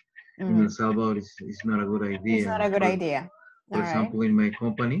Williams. In El Salvador, it's not a good idea. It's not a good idea. For example, in my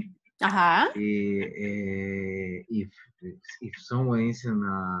company, if someone is in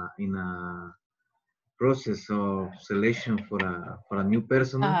a process of selection for a new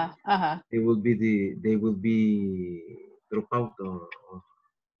person, they will be drop out or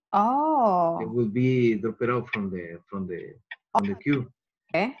they will be dropped out from the queue.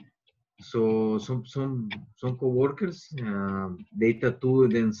 Okay. So some coworkers they tattoo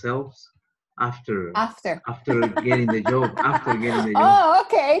themselves after getting the job. Oh,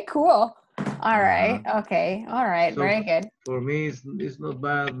 okay, cool. All right. Okay. All right. So very good. For me, it's not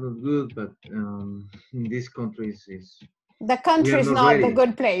bad, not good, but in this country is the country is not the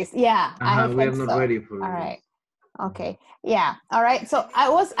good place. Yeah, I we are not ready for it. All right. Okay. Yeah. All right. So I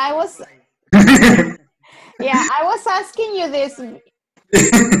was yeah, I was asking you this.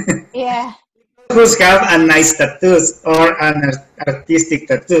 Yeah. Who's have a nice tattoos or an artistic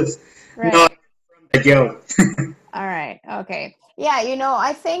tattoos, not from the job. All right. Okay. Yeah, you know,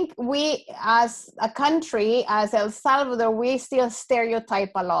 I think we as a country, as El Salvador, we still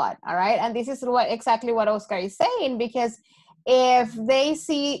stereotype a lot. All right. And this is exactly what Oscar is saying, because if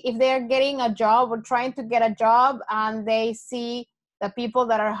they're getting a job or trying to get a job and they see the people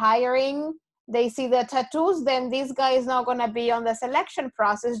that are hiring, they see the tattoos, then this guy is not going to be on the selection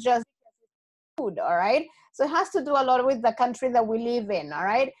process just food. All right. So it has to do a lot with the country that we live in. All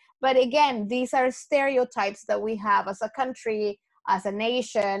right. But again, these are stereotypes that we have as a country, as a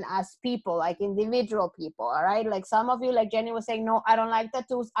nation, as people, like individual people, all right? Like some of you, like Jenny was saying, no, I don't like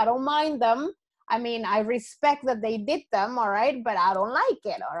tattoos. I don't mind them. I mean, I respect that they did them, all right? But I don't like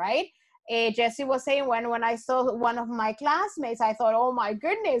it, all right? Jesse was saying when I saw one of my classmates, I thought, oh my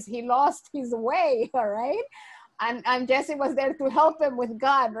goodness, he lost his way, all right? And Jesse was there to help him with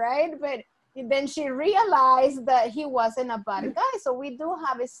God, right? But then she realized that he wasn't a bad guy. So we do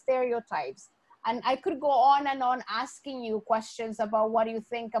have stereotypes. And I could go on and on asking you questions about what you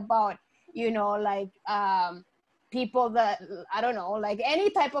think about, you know, like people that, I don't know, like any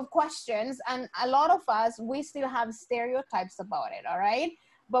type of questions. And a lot of us, we still have stereotypes about it, all right?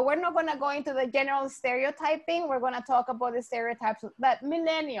 But we're not going to go into the general stereotyping. We're going to talk about the stereotypes that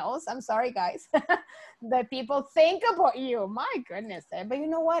millennials, I'm sorry, guys, that people think about you. My goodness. But you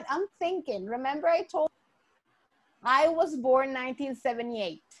know what? I'm thinking, remember I told you, I was born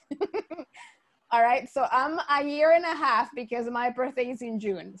 1978. All right. So I'm a year and a half because my birthday is in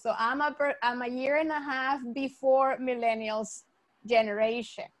June. So I'm a year and a half before millennials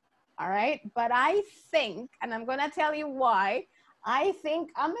generation. All right. But I think, and I'm going to tell you why, I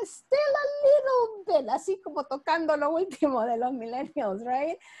think I'm still a little bit, así como tocando lo último de los millennials,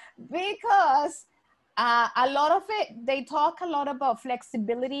 right? Because a lot of it, they talk a lot about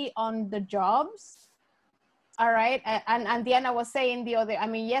flexibility on the jobs. All right. And Diana was saying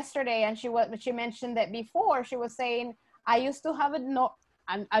yesterday, and she mentioned that before, she was saying, I used to have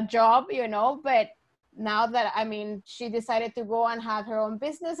a job, you know, but now that, she decided to go and have her own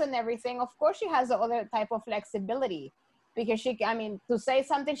business and everything, of course she has the other type of flexibility. Because to say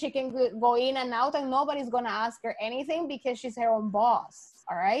something, she can go in and out and nobody's going to ask her anything because she's her own boss.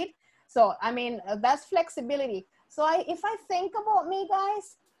 All right. So, that's flexibility. So if I think about me,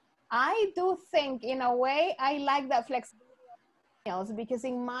 guys, I do think in a way, I like that flexibility because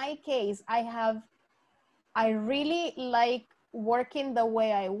in my case, I really like working the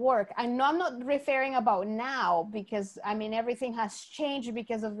way I work. I know I'm not referring about now because everything has changed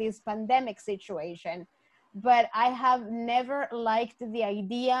because of this pandemic situation. But I have never liked the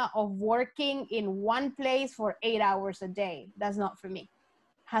idea of working in one place for 8 hours a day. That's not for me.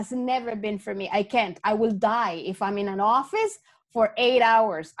 Has never been for me. I can't. I will die if I'm in an office for 8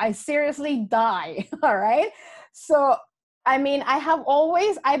 hours. I seriously die. All right. So, I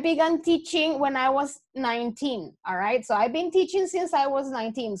began teaching when I was 19. All right. So I've been teaching since I was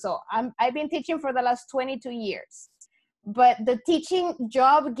 19. So I've been teaching for the last 22 years. But the teaching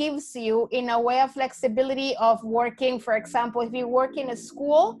job gives you in a way of flexibility of working. For example, if you work in a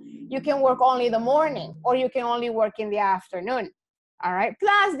school, you can work only the morning or you can only work in the afternoon. All right.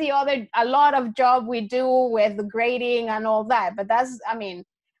 Plus a lot of job we do with grading and all that. But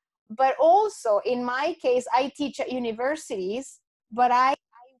but also in my case, I teach at universities, but I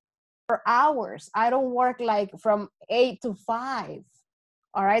for hours. I don't work like from 8 to 5.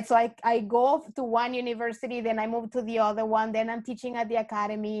 All right. So I go to one university, then I move to the other one, then I'm teaching at the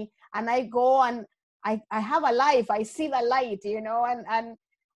academy, and I go and I have a life. I see the light, you know, and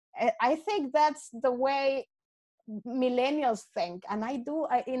I think that's the way millennials think. And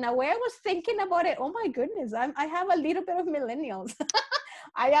in a way, I was thinking about it. Oh my goodness, I have a little bit of millennials.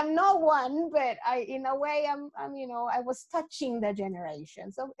 I am not one, but in a way, I'm I was touching the generation.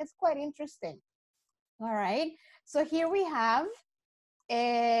 So it's quite interesting. All right. So here we have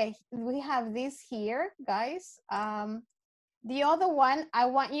this here, guys. The other one, I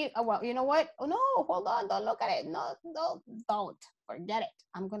want you, well, you know what? Oh no, hold on, don't look at it. No, don't forget it.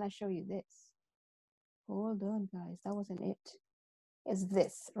 I'm gonna show you this. Hold on, guys, that wasn't it. It's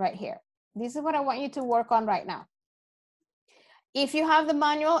this right here. This is what I want you to work on right now. If you have the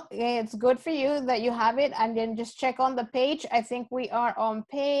manual, it's good for you that you have it, and then just check on the page. I think we are on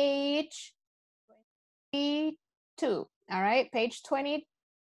page 22. All right, page 20.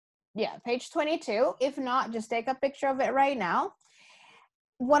 Yeah, page 22. If not, just take a picture of it right now.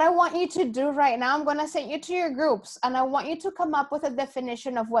 What I want you to do right now, I'm going to send you to your groups, and I want you to come up with a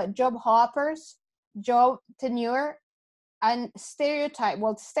definition of what job hoppers, job tenure, and stereotype.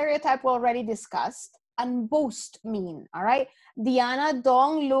 Well, stereotype we already discussed, and boost mean. All right, Diana,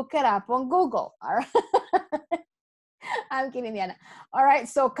 don't look it up on Google. All right. I'm kidding, Diana. All right,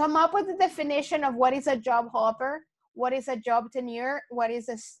 so come up with the definition of what is a job hopper, what is a job tenure, what is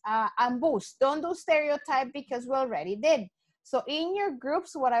and boost. Don't do stereotype because we already did. So in your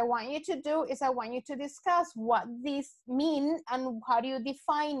groups, what I want you to do is I want you to discuss what these mean and how do you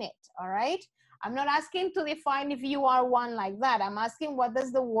define it, all right? I'm not asking to define if you are one like that. I'm asking what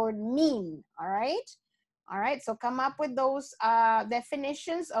does the word mean, all right? All right, so come up with those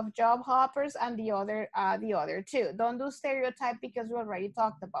definitions of job hoppers and the other two. Don't do stereotype because we already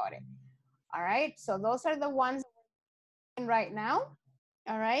talked about it. All right, so those are the ones right now.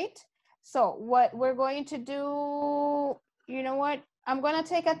 All right, so what we're going to do, you know what? I'm gonna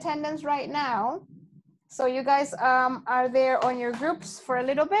take attendance right now. So you guys are there on your groups for a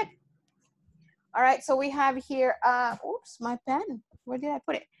little bit. All right, so we have here, oops, my pen, where did I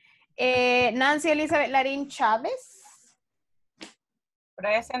put it? Nancy Elizabeth Larin Chavez.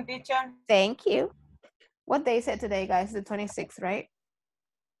 Present, teacher. Thank you. What day is it today, guys? The 26th, right?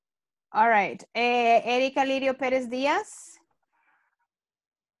 All right. Erika Lirio Perez Diaz.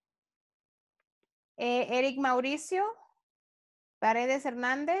 Eric Mauricio. Paredes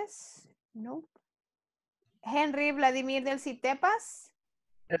Hernández. Nope. Henry Vladimir del Citepas.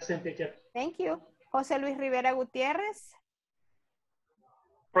 Present, teacher. Thank you. José Luis Rivera Gutiérrez.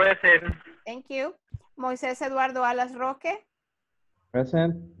 Present. Thank you. Moisés Eduardo Alas Roque.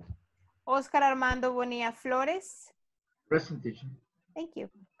 Present. Oscar Armando Bonilla Flores. Present, teacher. Thank you.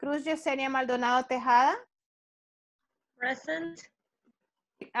 Cruz Yesenia Maldonado Tejada. Present.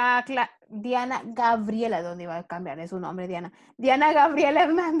 Diana Gabriela, ¿dónde iba a cambiar su nombre, Diana? Diana Gabriela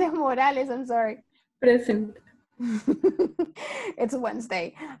Hernández Morales, I'm sorry. Present. It's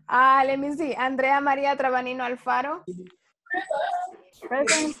Wednesday. Let me see. Andrea María Trabanino Alfaro.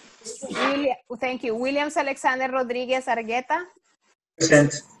 Present. Thank you. Williams Alexander Rodríguez Argueta.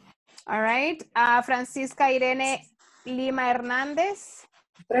 Present. All right. Francisca Irene Lima Hernández.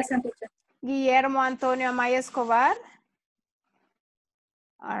 Present, teacher. Guillermo Antonio Amaya Escobar.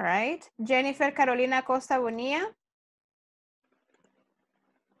 All right. Jennifer Carolina Costa Bonilla.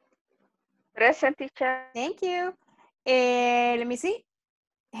 Present, teacher. Thank you. Let me see.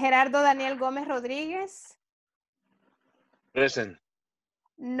 Gerardo Daniel Gómez Rodríguez. Present.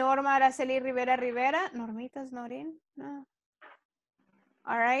 Norma Araceli Rivera Rivera. Normitas Norin. No.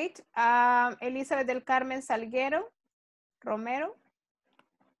 All right. Elizabeth del Carmen Salguero Romero.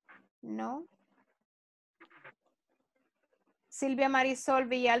 No. Silvia Marisol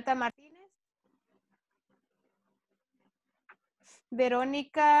Villalta Martínez.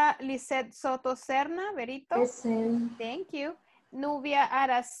 Verónica Lisette Soto Serna, Verito. Present. Thank you. Nubia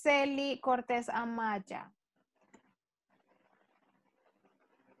Araceli Cortés Amaya.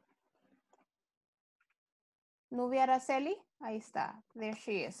 Nubia Araceli, ahí está. There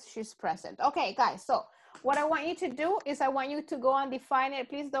she is. She's present. Okay, guys. So what I want you to do is I want you to go and define it.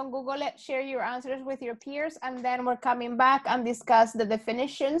 Please don't Google it. Share your answers with your peers. And then we're coming back and discuss the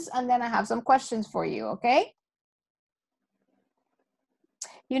definitions. And then I have some questions for you, okay?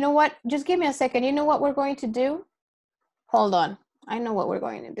 You know what? Just give me a second. You know what we're going to do? Hold on. I know what we're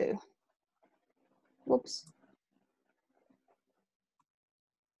going to do. Whoops.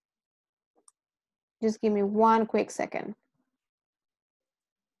 Just give me one quick second.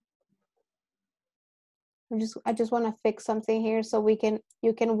 I just want to fix something here so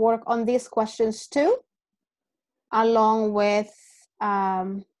you can work on these questions too, along with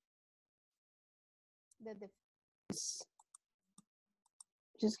the defense.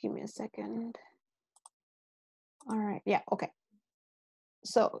 Just give me a second. All right, yeah, okay.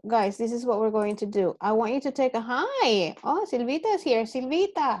 So guys, this is what we're going to do. I want you to take a hi. Oh, Silvita is here.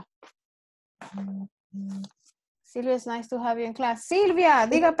 Silvita. Silvia, it's nice to have you in class. Silvia,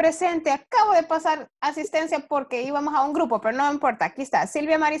 diga presente. Acabo de pasar asistencia porque íbamos a un grupo, pero no importa. Aquí está.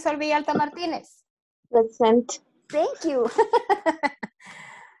 Silvia Marisol Villalta Martínez. Present. Thank you.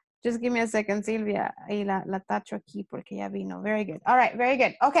 Just give me a second, Silvia. Ahí la tacho aquí porque ya vino. Very good. All right, very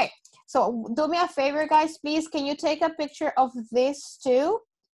good. Okay, so do me a favor, guys, please. Can you take a picture of this too?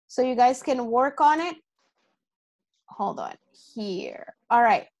 So you guys can work on it. Hold on, here. All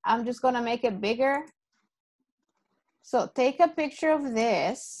right, I'm just gonna make it bigger. So take a picture of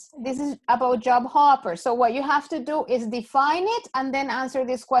this. This is about job hopper. So what you have to do is define it and then answer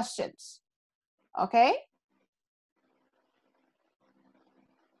these questions. Okay?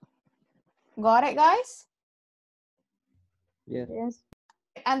 Got it, guys? Yes. Yes.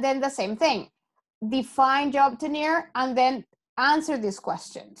 And then the same thing. Define job tenure and then answer these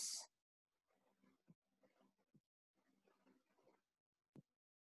questions.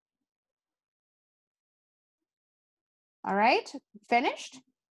 All right, finished?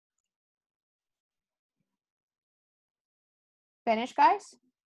 Finished, guys?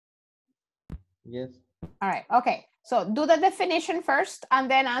 Yes. All right, okay. So do the definition first and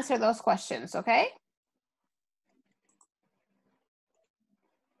then answer those questions, okay?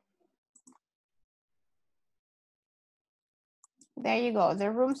 There you go.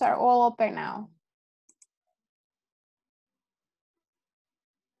 The rooms are all open now.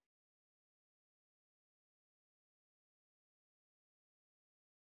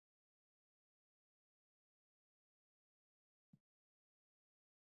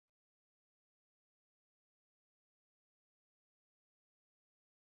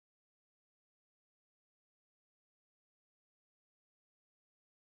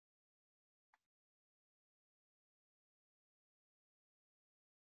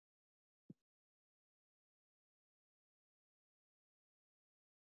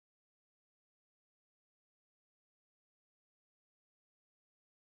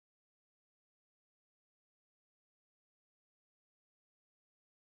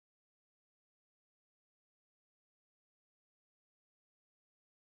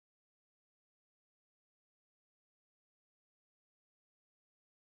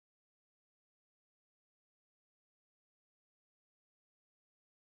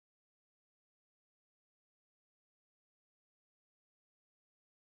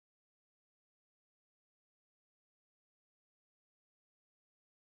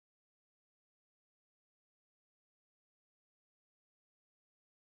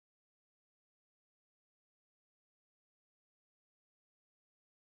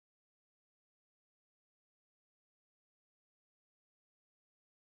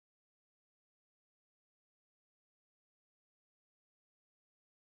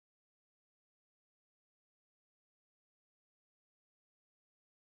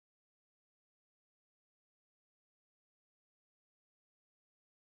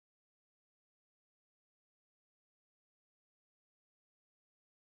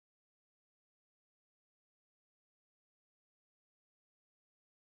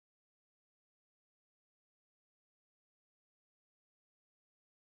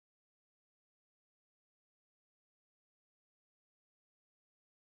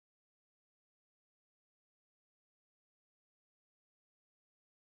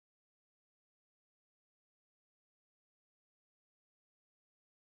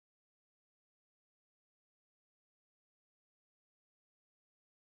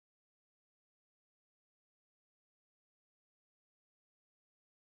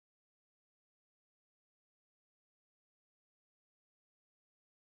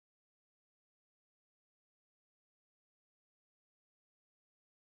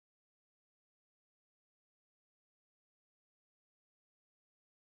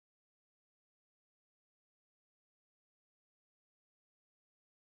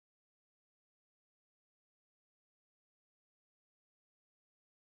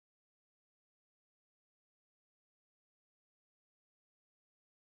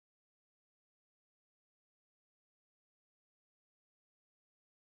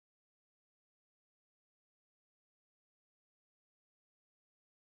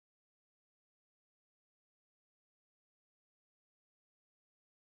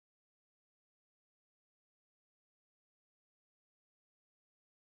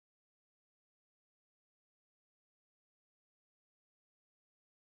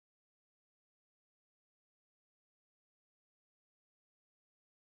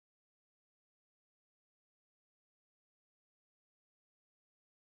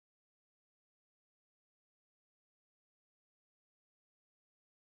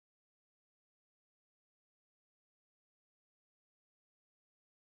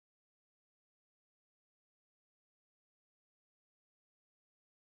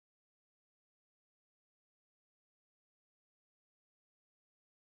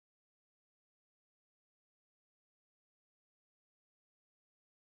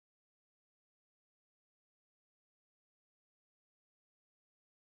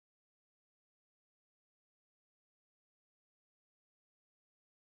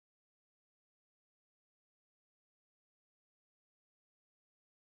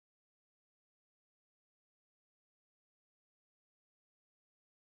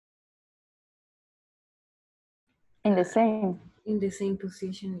 In the same. In the same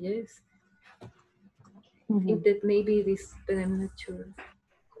position, yes. Mm-hmm. I think that maybe this, but I'm not sure.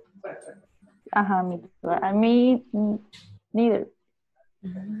 Me too. I mean, neither.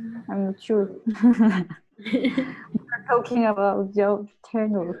 I'm not sure. We're talking about job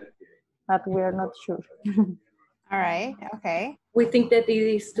tenure, but we are not sure. All right, okay. We think that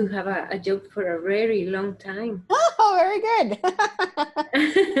it is to have a job for a very long time. Oh, very good.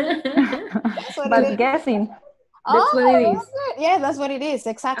 But guessing. That's what it is. Yeah, that's what it is.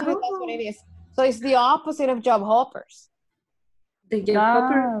 Exactly, that's what it is. So it's the opposite of job hoppers. The job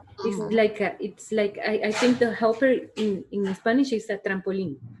hopper is like I think the hopper in Spanish is a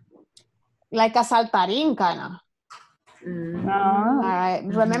trampoline. Like a saltarín kind of. All right.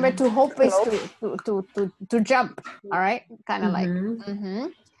 Remember, to hope is to jump. All right. Kind of like.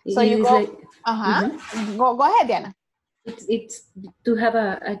 So you go. Like, go ahead, Diana. It's to have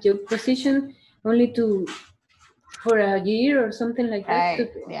a job position only for a year or something like that.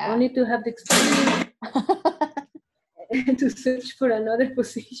 Only to have the experience. To search for another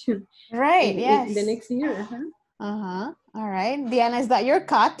position. Right. In the next year. All right. Diana, is that your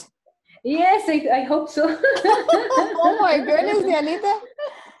cut? Yes, I hope so. Oh my goodness, Dianita.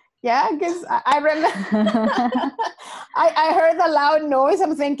 Yeah, because I remember I heard the loud noise.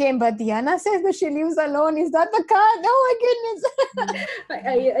 I'm thinking, but Diana says that she lives alone. Is that the cut? Oh my goodness.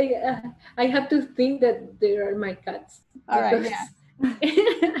 I have to think that there are my cats. All right, yeah.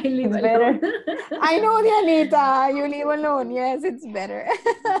 I live alone. I know, Dianita, you live alone. Yes, it's better.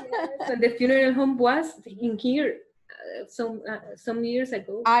 Yes, and the funeral home was in here. Some years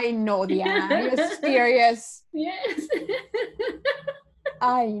ago. I know, Diana. You're serious. Yes.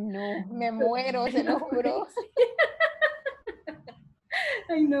 I know. Me muero, se lo juro.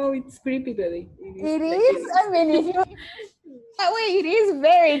 I know, it's creepy, baby. It is. I mean, if you that way, it is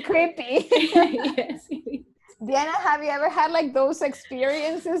very creepy. Yes. Diana, have you ever had like those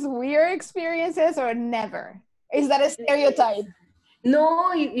experiences, weird experiences, or never? Is that a stereotype?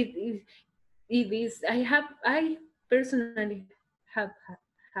 No, it is. I personally have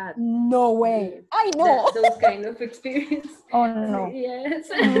had. No way. I know. Those kind of experience. Oh, no. Yes.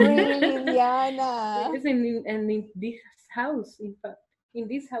 Really, Diana? Yes, and in this house, in fact.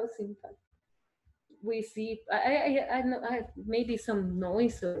 We see, I know, maybe some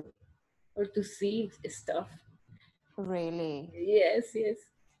noise or to see stuff. Really? Yes. It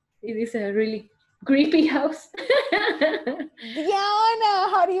is a really creepy house. Diana,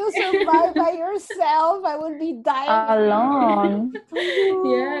 how do you survive by yourself? I would be dying alone.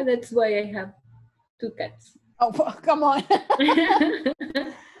 Yeah, that's why I have 2 cats. Oh, come on.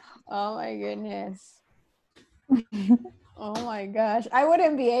 Oh my goodness. Oh my gosh. I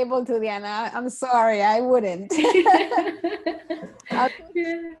wouldn't be able to, Diana. I'm sorry, I wouldn't. I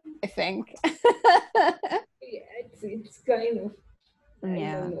think. Yeah, it's kind of, I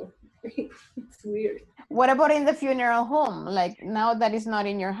don't know. It's weird. What about in the funeral home? Like now that it's not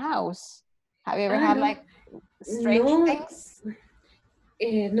in your house, have you ever had like strange things?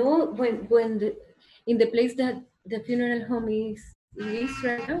 No, when in the place that the funeral home is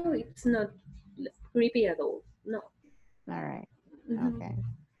right now, it's not creepy at all. No. All right. Okay.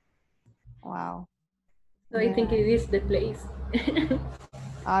 Wow. So I think it is the place.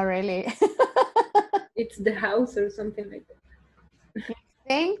 Oh, really? It's the house or something like that. You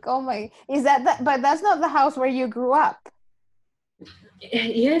think? Oh my, is that but that's not the house where you grew up?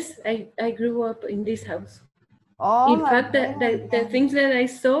 Yes, I grew up in this house. Oh, in fact, the things that I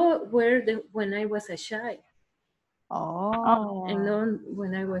saw were when I was a child. Oh. And not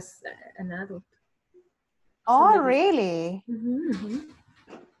when I was an adult. Oh, really?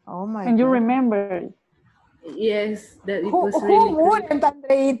 Oh my. And you remember? Yes, that it was really. Who wouldn't,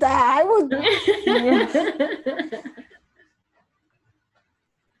 Andreita? I would.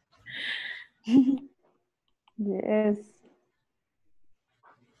 Yes.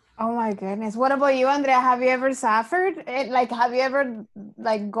 Oh my goodness. What about you, Andrea? Have you ever suffered? Like, have you ever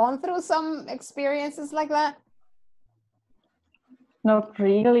like gone through some experiences like that? Not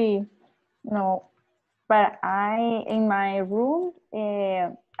really, no. But in my room,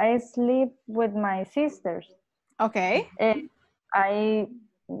 I sleep with my sisters. Okay. I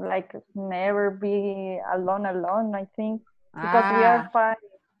like never be alone, I think, because we are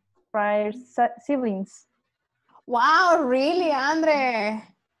five siblings. Wow, really, Andre?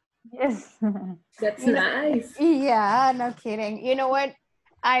 Yes. That's nice. Yeah, no kidding. You know what?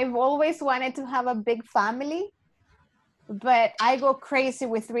 I've always wanted to have a big family, but I go crazy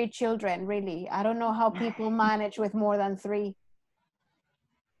with 3 children, really. I don't know how people manage with more than 3.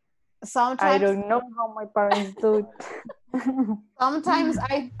 Sometimes I don't know how my parents do it. Sometimes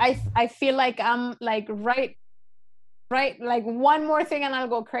I feel like I'm like right, like one more thing and I'll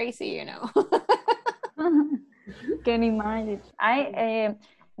go crazy, you know. Can imagine.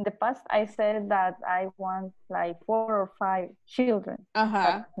 In the past I said that I want like 4 or 5 children.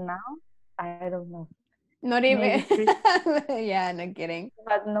 But now I don't know. Not even. Yeah, no kidding.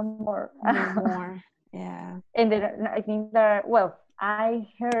 But no more. No more. Yeah. And then I think that, well, I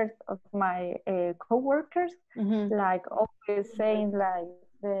heard of my co-workers like always saying like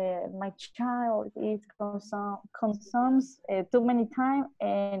my child is consumes too many time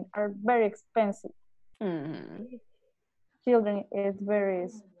and are very expensive. Children is very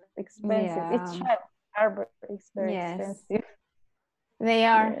expensive. Yeah. Each child are very expensive. They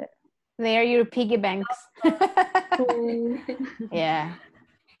are. Yeah. They are your piggy banks. Yeah.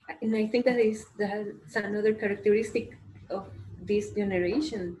 And I think that's another characteristic of this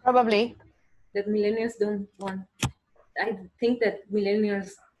generation. Probably. That millennials don't want. I think that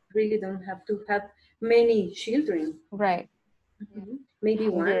millennials really don't have to have many children. Right. Maybe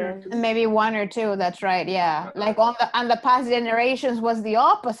one or two. Maybe one or two. That's right. Yeah. Like on the past generations was the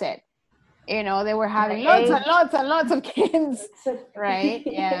opposite. You know, they were having lots and lots and lots of kids, right?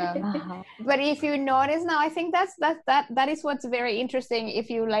 Yeah. But if you notice now, I think that is what's very interesting if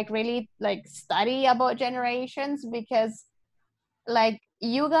you like really like study about generations, because like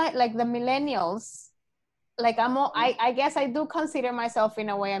you guys, like the millennials, like I guess I do consider myself in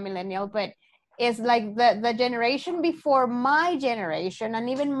a way a millennial, but it's like the generation before my generation and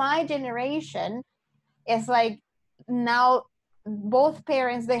even my generation is like now both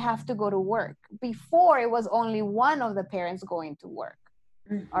parents, they have to go to work. Before it was only one of the parents going to work.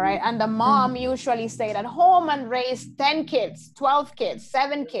 All right. And the mom usually stayed at home and raised 10 kids, 12 kids,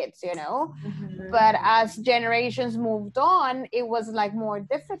 7 kids, you know. But as generations moved on, it was like more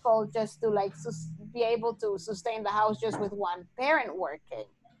difficult just to like be able to sustain the house just with one parent working.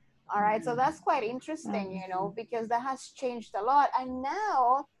 All right. So that's quite interesting, you know, because that has changed a lot. And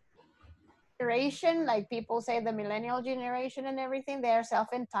now generation, like people say the millennial generation and everything, they are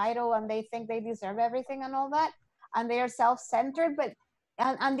self-entitled and they think they deserve everything and all that, and they are self-centered. But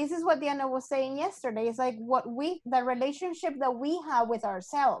and this is what Diana was saying yesterday, it's like the relationship that we have with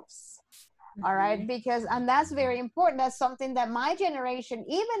ourselves. All right, because and that's very important. That's something that my generation,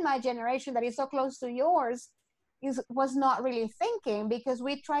 even my generation that is so close to yours, was not really thinking, because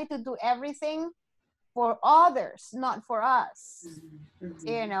we try to do everything for others, not for us.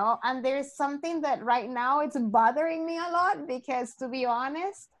 You know, and there's something that right now it's bothering me a lot, because to be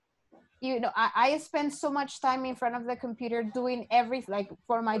honest, you know, I spend so much time in front of the computer doing everything like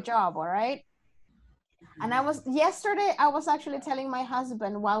for my job. All right. And yesterday I was actually telling my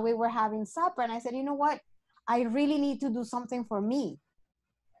husband while we were having supper, and I said, you know what, I really need to do something for me,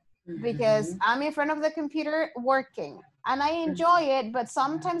 because I'm in front of the computer working and I enjoy it, but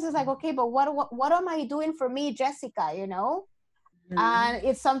sometimes it's like, okay, but what am I doing for me, Jessica, you know? And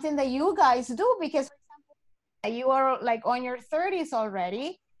it's something that you guys do, because for example, you are like on your 30s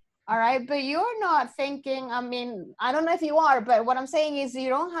already, all right, but you're not thinking, I mean, I don't know if you are, but what I'm saying is you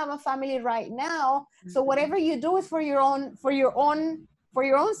don't have a family right now, so whatever you do is for your own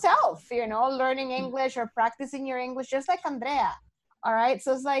self, you know, learning English or practicing your English, just like Andrea. All right,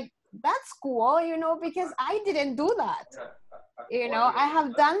 so it's like, that's cool, you know, because I didn't do that. You know, I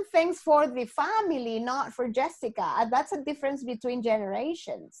have done things for the family, not for Jessica. And that's a difference between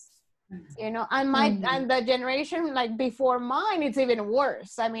generations, you know, and and the generation like before mine, it's even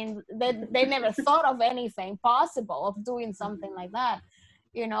worse. I mean, they never thought of anything possible of doing something like that,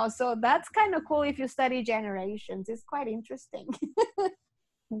 you know, so that's kind of cool if you study generations. It's quite interesting.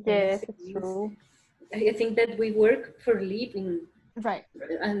 Yes, it's true. I think that we work for living. Right.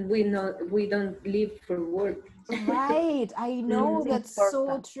 And we don't live for work. Right. I know that's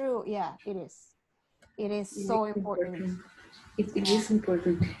so true. Yeah, it is. It is so important. It is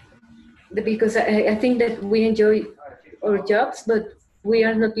important. Because I think that we enjoy our jobs, but we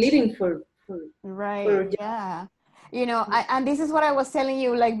are not living for right. Yeah. You know, and this is what I was telling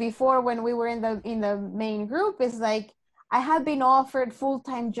you like before when we were in the main group, is like I have been offered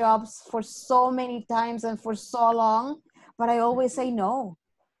full-time jobs for so many times and for so long, but I always say no.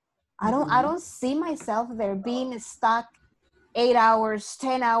 I don't see myself there being stuck 8 hours,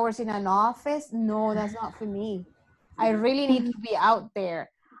 10 hours in an office. No, that's not for me. I really need to be out there.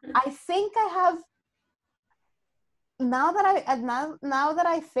 I think I have, now that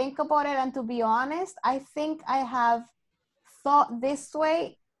I think about it, and to be honest, I think I have thought this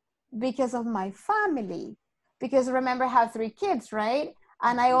way because of my family. Because remember, I have 3 kids, right?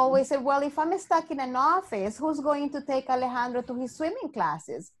 And I always said, well, if I'm stuck in an office, who's going to take Alejandro to his swimming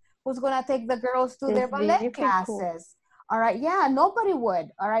classes? Who's going to take the girls to their ballet classes? All right. Yeah, nobody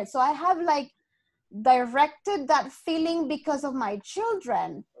would. All right. So I have like directed that feeling because of my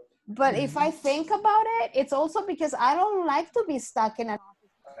children. But if I think about it, it's also because I don't like to be stuck in an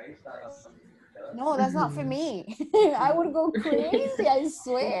office. No, that's not for me. I would go crazy, I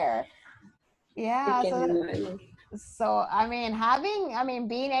swear. Yeah. So I mean,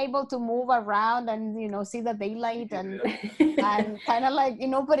 being able to move around and, you know, see the daylight and kind of like, you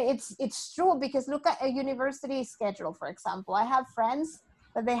know, but it's true, because look at a university schedule, for example. I have friends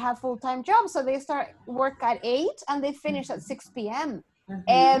that they have full-time jobs. So they start work at 8 and they finish at 6 p.m.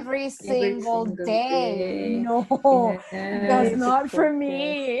 Every single day. No, that's not for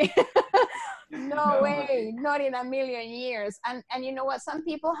me. No way, not in a million years. And you know what? Some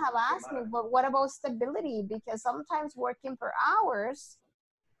people have asked me, but what about stability? Because sometimes working for hours,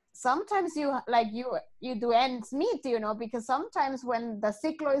 sometimes you do ends meet, you know, because sometimes when the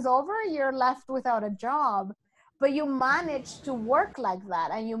ciclo is over, you're left without a job. But you manage to work like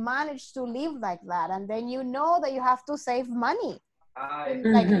that and you manage to live like that. And then you know that you have to save money.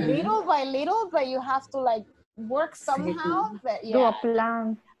 Like little by little, but you have to like work somehow. Do a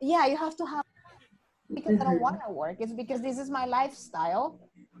plan. Yeah, you have to have, because I don't want to work. It's because this is my lifestyle.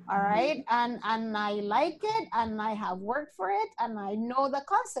 All right. And I like it and I have worked for it and I know the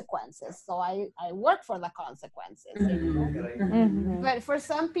consequences. So I work for the consequences. You know? But for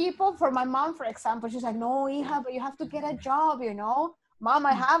some people, for my mom, for example, she's like, no, hija, but you have to get a job, you know. Mom,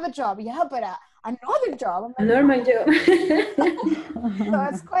 I have a job. Yeah, but another job. Like, normal job. So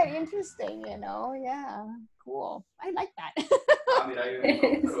it's quite interesting, you know. Yeah, cool. I like that.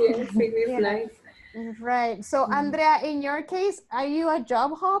 Yes, it is nice. Right. So, Andrea, in your case, are you a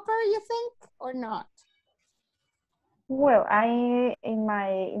job hopper, you think, or not? Well, in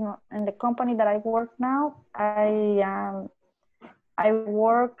the company that I work now, I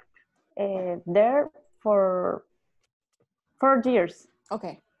work there for 4 years.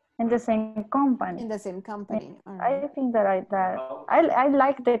 Okay. In the same company. In the same company. I think that I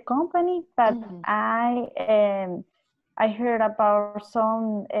like the company, but I heard about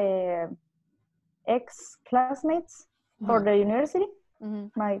some ex-classmates for the university,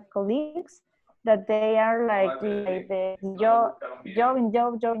 my colleagues, that they are like the job.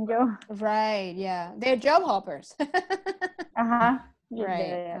 Right, yeah. They're job hoppers. Right.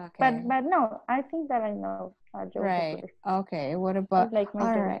 Yeah. Okay. But no, I think that I know a job hopper. Okay. What about, like my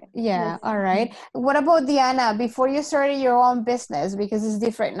job. Right. Yeah, yes. All right. What about Diana, before you started your own business, because it's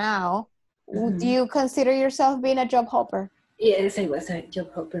different now, do you consider yourself being a job hopper? Yes, I was a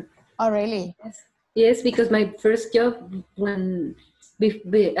job hopper. Oh, really? Yes, because my first job,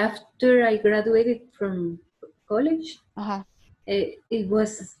 after I graduated from college, it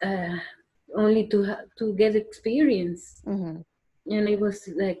was only to get experience, and I was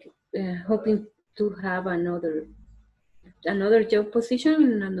like hoping to have another job position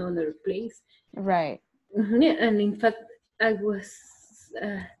in another place. Right. Yeah, and in fact, I was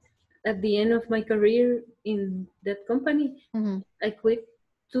at the end of my career in that company. I quit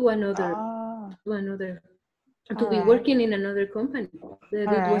to be working in another company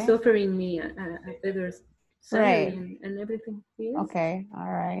that it was offering me a better salary and everything. Yes. Okay.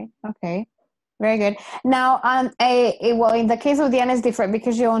 All right. Okay. Very good. Now, well, in the case of Diana, it's different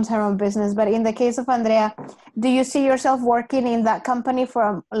because she owns her own business. But in the case of Andrea, do you see yourself working in that company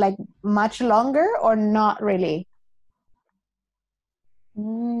for like much longer or not really?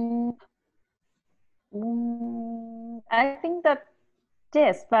 I think that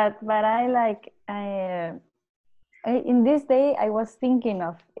yes, but in this day I was thinking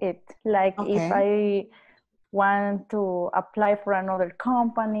of it, like if I want to apply for another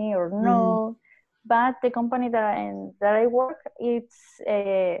company or no. But the company that I work, it's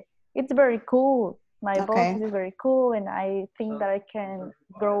very cool. My boss is very cool, and I think that I can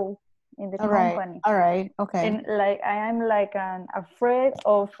grow in the company. All right. Okay. And like I am like afraid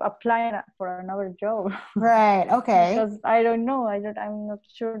of applying for another job. Right. Okay. Because I don't know. I'm not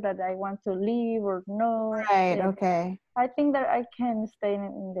sure that I want to leave or no. Right. Okay. I think that I can stay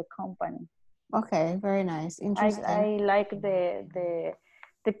in the company. Okay. Very nice. Interesting. I like the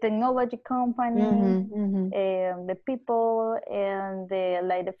technology company, the people, and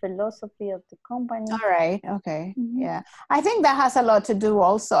the philosophy of the company. All right. Okay. Yeah. I think that has a lot to do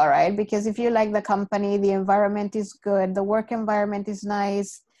also, right? Because if you like the company, the environment is good, the work environment is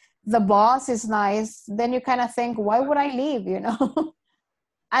nice, the boss is nice, then you kind of think, why would I leave, you know?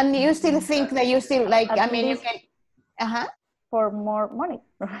 And you still think that you still like, I mean, you can, for more money.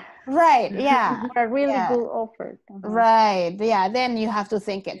 Right, yeah. For a really good offer. Right, yeah, then you have to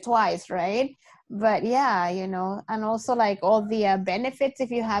think it twice, right? But yeah, you know, and also like all the benefits,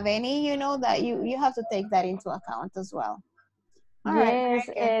 if you have any, you know, that you have to take that into account as well. All yes,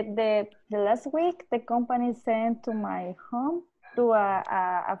 the last week, the company sent to my home, to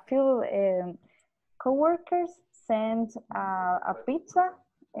a few co-workers, sent a pizza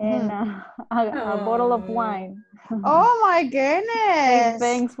and a bottle of wine. Oh my goodness!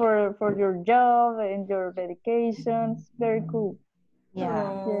 Thanks for your job and your dedication. It's very cool.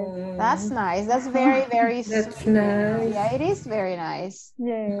 Yeah, that's nice. That's very, very that's nice. Yeah, it is very nice.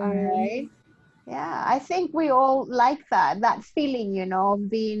 Yeah. All right. Yeah, I think we all like that feeling, you know, of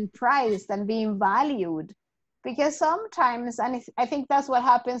being prized and being valued. Because sometimes, and I think that's what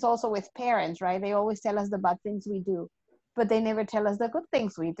happens also with parents, right? They always tell us the bad things we do, but they never tell us the good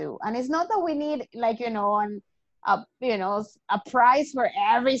things we do. And it's not that we need, like, you know, a prize for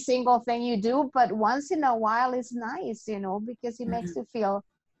every single thing you do, but once in a while it's nice, you know, because it makes you feel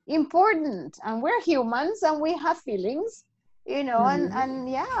important. And we're humans and we have feelings, you know, and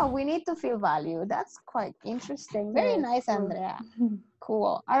yeah, we need to feel valued. That's quite interesting. Very nice, Andrea.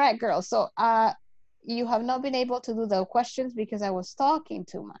 Cool. All right, girls. So you have not been able to do the questions because I was talking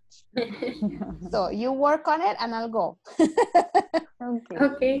too much. So you work on it and I'll go.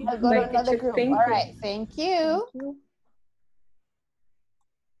 Okay. I'll go to another group. All right. Thank you.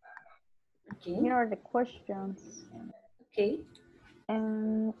 Okay. Here are the questions. Okay.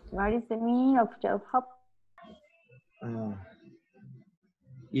 And what is the meaning of job hop?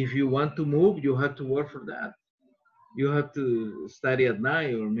 If you want to move, you have to work for that. You have to study at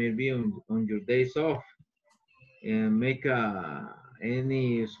night or maybe on your days off and make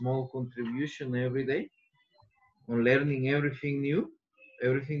any small contribution every day on learning everything new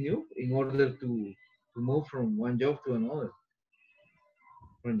in order to move from one job to another,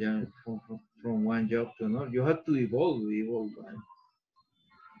 from one job to another. You have to evolve. Right?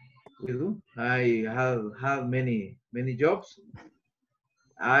 We do. I have had many jobs.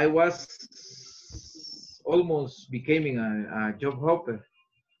 I was almost becoming a job hopper.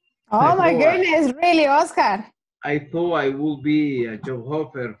 Oh my goodness, really, Oscar? I thought I would be a job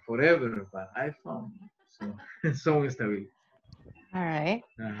hopper forever, but I found some stability. All right.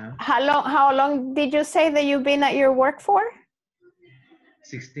 How long did you say that you've been at your work for?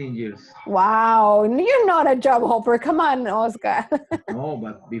 16 years. Wow, you're not a job hopper. Come on, Oscar. No,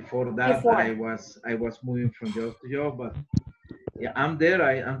 but before that, I was moving from job to job. But yeah, I'm there.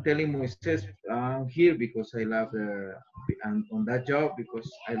 I'm telling Moises I'm here because I love on that job because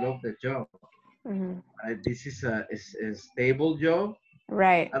I love the job. This is a stable job.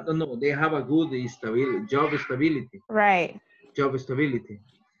 Right. I don't know. They have a good job stability. Right. Job stability,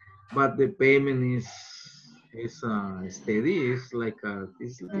 but the payment is steady. It's like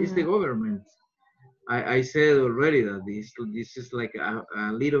it's the government. I said already that this is like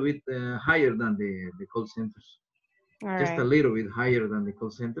a little bit higher than the call centers. Just a little bit higher than the call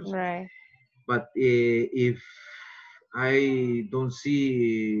centers. Right. But if I don't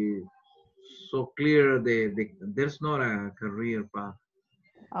see so clear there's not a career path.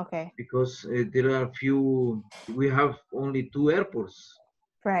 Okay. Because there are we have only 2 airports.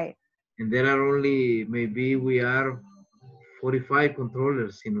 Right. And there are only, maybe we are 45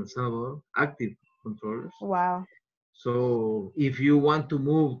 controllers in El Salvador, active controllers. Wow. So if you want to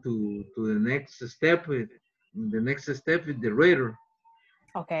move to the next step, the next step is the radar.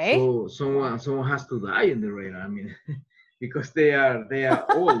 Okay. So someone has to die in the radar. I mean, because they are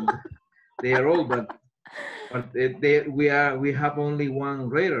old. They are old, but we have only one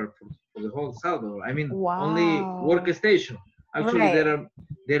radar for the whole Salvador. I mean, only workstation. Actually,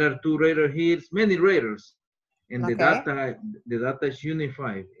 there are 2 radar here, many radars, and the data is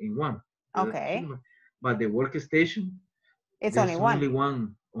unified in one. Okay. But the workstation, it's only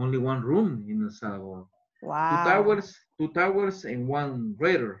one. Only one room in El Salvador. Wow. 2 towers and 1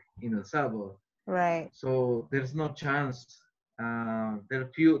 radar in El Salvador. Right. So there's no chance.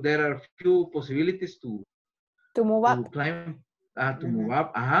 There are few possibilities to move up, to climb, to move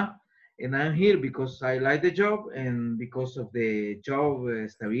up. And I'm here because I like the job and because of the job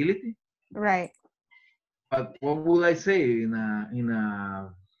stability. Right. But what would I say in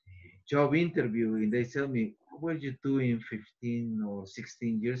a job interview? And they tell me, what were you doing 15 or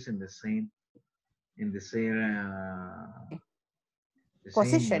 16 years in the same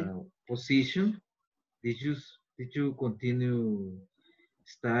position? Did you continue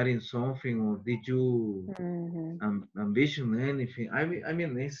studying something, or did you ambition anything? I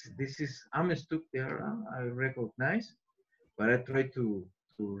mean, I'm stuck there. I recognize, but I try to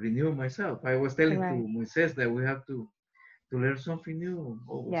renew myself. I was telling to Moises that we have to learn something new.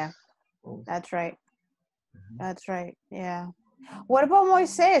 Always, yeah, always. That's right. That's right. Yeah. What about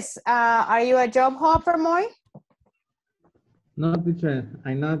Moises? Are you a job hopper, Moy? No, teacher,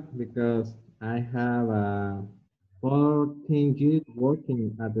 I'm not, because I have 14 years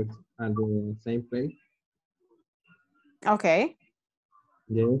working at the same place. Okay.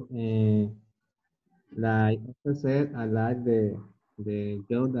 Yes, and like I said, I like the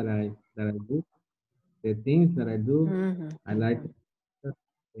job that I do, the things that I do. I like to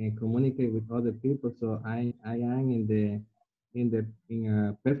communicate with other people, so I am in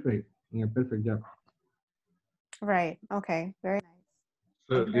a perfect job. Right. Okay. Very nice.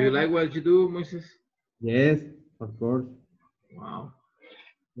 So do you like what you do, Moses? Yes, of course. Wow.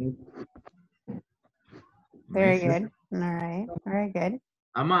 Yes. Very good. All right. Very good.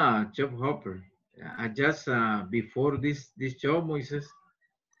 I'm a job hopper. I just before this job, Moses,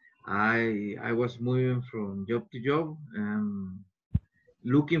 I was moving from job to job and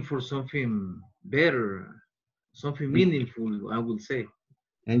looking for something better, something meaningful, I would say.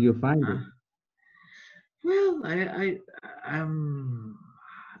 And you find it? Well, I'm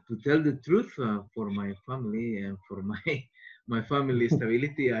to tell the truth, for my family and for my family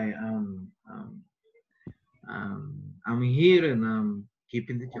stability, I'm here and I'm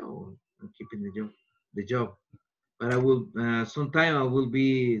keeping the job. I'm keeping the job. But I will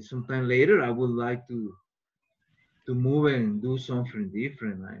sometime later. I would like to move and do something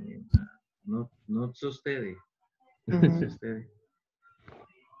different. I mean, not so steady. Not so steady.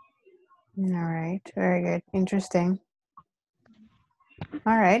 All right. Very good. Interesting.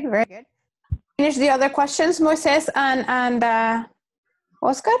 All right. Very good. Finish the other questions, Moises and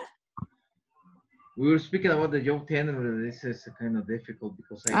Oscar? We were speaking about the job tenure. This is kind of difficult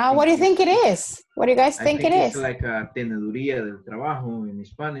because what do you think it is? What do you guys think it is? It's like a teneduría del trabajo in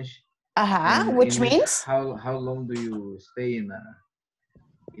Spanish. Which means? How long do you stay in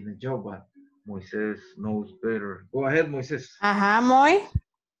a job? But Moises knows better. Go ahead, Moises. Moy.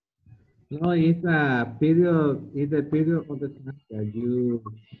 No, it's a period. It's a period of the time that you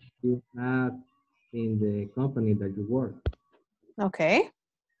have in the company that you work. Okay.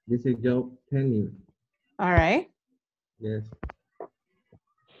 This is job tenure. All right. Yes.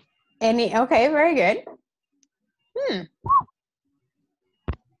 Okay, very good.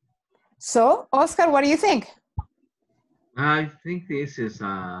 So, Oscar, what do you think? I think this is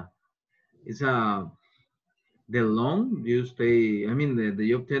the long you stay. I mean, the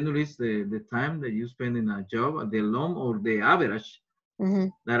job tenure is the time that you spend in a job, the long or the average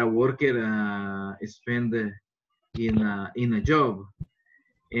that a worker spend in a job,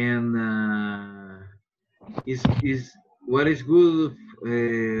 and is what is good.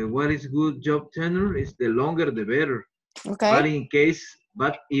 What is good job tenure is the longer the better. Okay.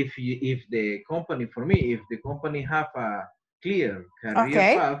 But if the company, for me, if the company have a clear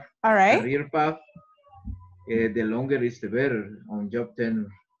career path, all right, the longer is the better on job tenure.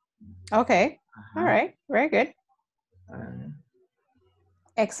 Okay. All right. Very good.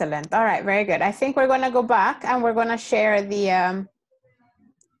 Excellent. All right. Very good. I think we're going to go back and we're going to share the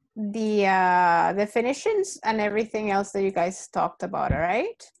definitions and everything else that you guys talked about. All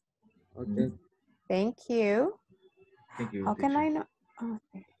right. Okay. Thank you. Thank you. How can I know? Oh,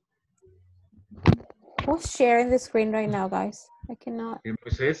 okay. Who's sharing the screen right now, guys? I cannot.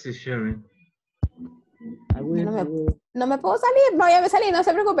 Moisés is sharing. No me puedo salir. No, ya me salí. No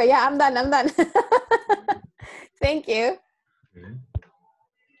se preocupe. Ya, I'm done. Thank you. Okay.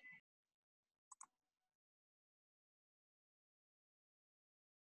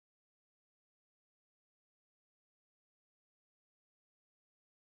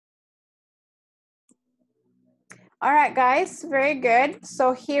 All right, guys. Very good.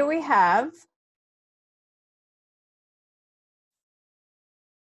 So here we have.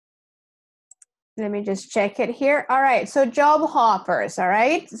 Let me just check it here. All right, so job hoppers, all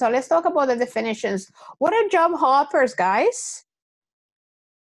right? So let's talk about the definitions. What are job hoppers, guys?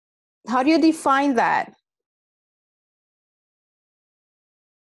 How do you define that?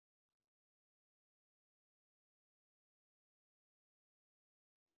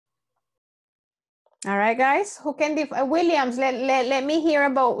 All right, guys, who can define? Williams, let me hear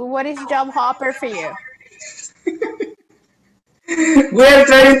about what is job hopper for you. We are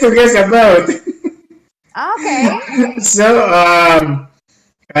trying to guess about. Okay. So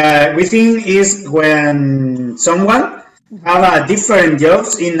we think is when someone have different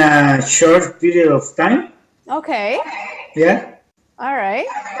jobs in a short period of time. Okay. Yeah. All right.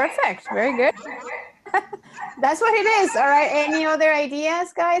 Perfect. Very good. That's what it is. All right. Any other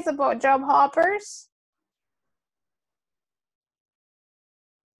ideas, guys, about job hoppers?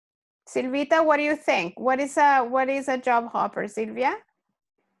 Silvita, what do you think? What is a job hopper, Silvia?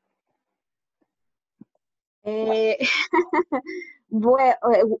 Well,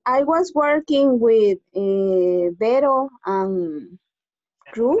 I was working with Vero and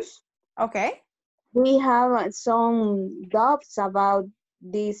Cruz. Okay. We have some doubts about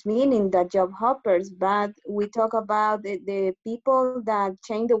this meaning, the job hoppers, but we talk about the people that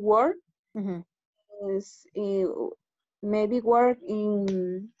change the world. Is, maybe work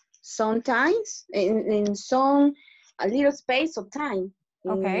in sometimes in some a little space of time.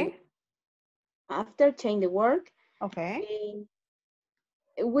 Okay. After change the work. Okay.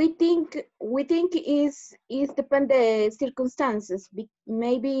 we think is depend the circumstances.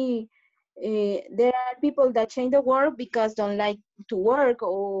 Maybe there are people that change the work because don't like to work,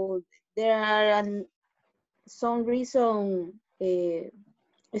 or there are some reason, a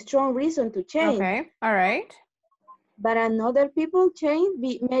strong reason to change. Okay, all right. But another people change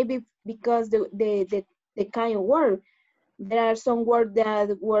maybe because the kind of work. There are some work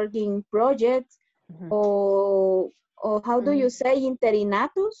that work in projects, or how do you say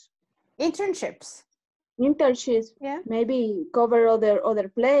interinatos? Internships. Internships. Yeah. Maybe cover other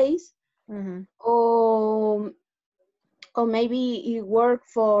place, or maybe you work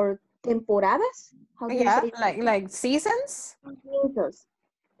for temporadas. How do you say? Like seasons. Seasons.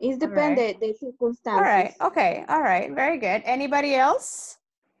 It depends the circumstances. All right. Okay. All right. Very good. Anybody else?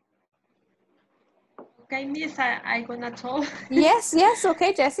 Okay, Miss, I gonna talk. Yes. Yes.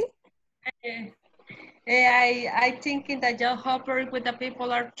 Okay, Jessie. I think in the job hopper with the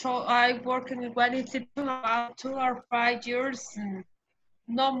people I working in one institution about 2 or 5 years,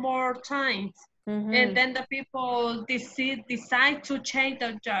 no more time. And then the people decide to change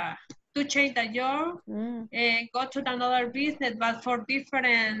the job, and go to another business, but for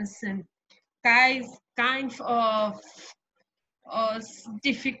different kinds of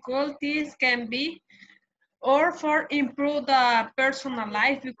difficulties can be, or for improve the personal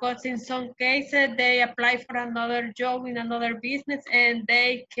life, because in some cases they apply for another job in another business and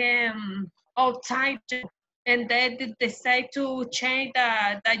they can outside and they decide to change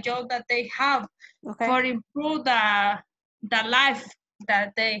the job that they have for improve the life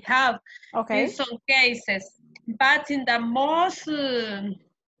that they have in some cases. But in the most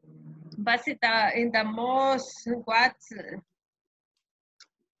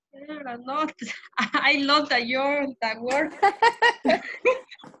not, I love that word.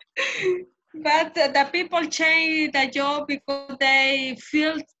 But the people change the job because they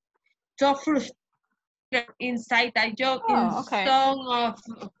feel so frustrated inside the job in some of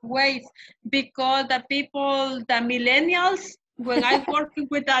ways. Because the people, the millennials, when I working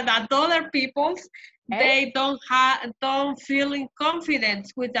with the other people, they don't feel in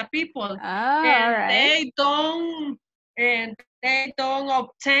confidence with the people, and they don't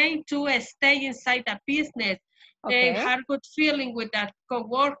obtain to stay inside the business and have good feeling with the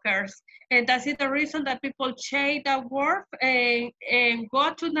co-workers. And that's the reason that people change the work and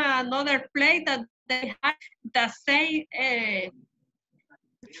go to another place that they have the same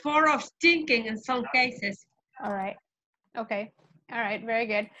form of thinking in some cases. All right. Okay. All right. Very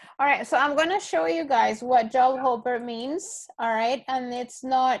good. All right. So I'm going to show you guys what job hopper means. All right. And it's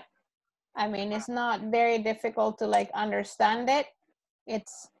not, I mean, it's not very difficult to like understand it.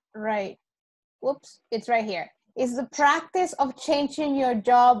 It's right. Whoops. It's right here. It's the practice of changing your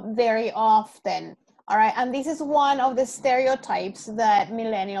job very often. All right. And this is one of the stereotypes that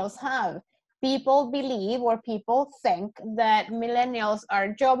millennials have. People believe or people think that millennials are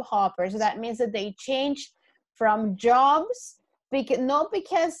job hoppers. That means that they change from jobs, not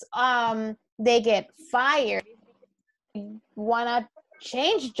because they get fired, they want to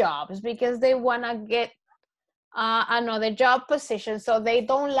change jobs because they want to get another job position. So they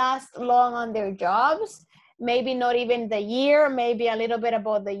don't last long on their jobs, maybe not even the year, maybe a little bit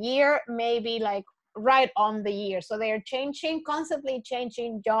about the year, maybe like right on the year. So they're constantly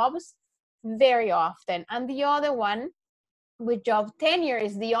changing jobs very often. And the other one with job tenure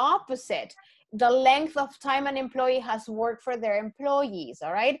is the opposite. The length of time an employee has worked for their employees,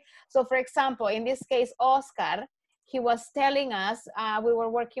 all right? So for example, in this case, Oscar, he was telling us, we were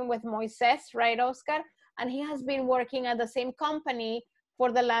working with Moises, right, Oscar? And he has been working at the same company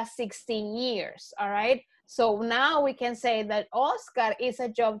for the last 16 years, all right? So now we can say that Oscar is a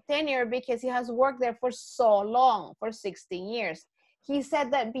job tenure because he has worked there for so long, for 16 years. He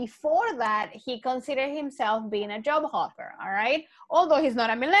said that before that, he considered himself being a job hopper, all right? Although he's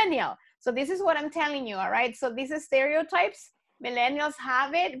not a millennial. So this is what I'm telling you, all right? So these are stereotypes. Millennials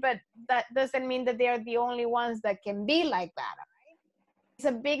have it, but that doesn't mean that they're the only ones that can be like that, all right? It's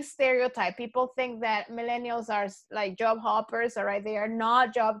a big stereotype. People think that millennials are like job hoppers, all right? They are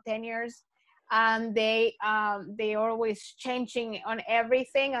not job tenures. And they are always changing on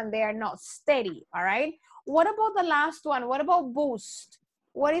everything and they are not steady, all right? What about the last one? What about boost?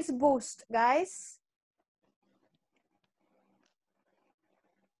 What is boost, guys?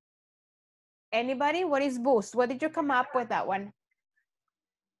 Anybody? What is boost? What did you come up with that one?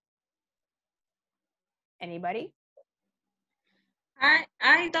 Anybody?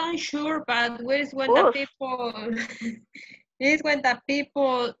 I don't sure, but it's when the people it's when the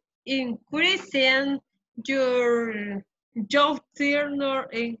people increasing your job tenure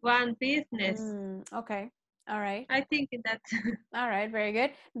in one business. Okay. All right. I think that's... All right, very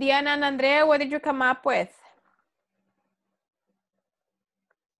good. Diana and Andrea, what did you come up with?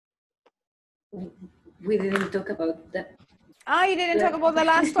 We didn't talk about that. Oh, you didn't talk about the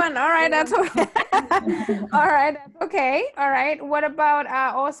last one. All right, that's okay. All right, that's okay. All right. What about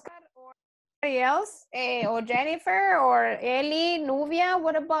Oscar or anybody else? Or Jennifer or Ellie, Nubia?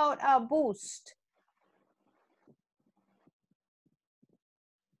 What about boost?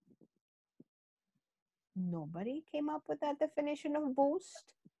 Nobody came up with that definition of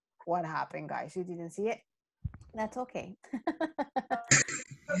boost? What happened, guys? You didn't see it? That's okay.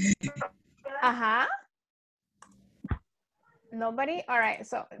 Uh-huh. Nobody? All right,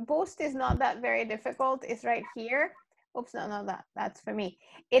 so boost is not that very difficult. It's right here. Oops, no, that's for me.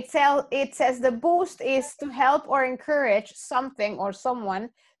 It says the boost is to help or encourage something or someone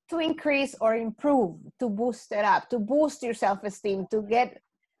to increase or improve, to boost it up, to boost your self-esteem, to get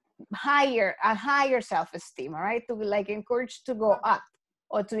a higher self-esteem, all right? To like encourage to go up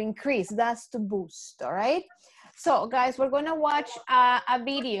or to increase, that's to boost, all right? So guys, we're gonna watch a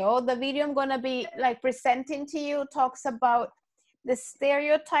video. The video I'm gonna be like presenting to you talks about the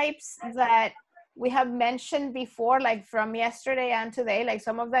stereotypes that we have mentioned before, like from yesterday and today, like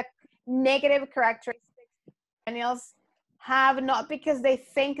some of the negative characteristics millennials have, not because they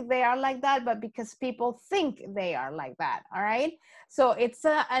think they are like that, but because people think they are like that, all right? So it's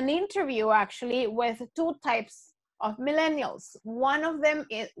an interview actually with two types of millennials.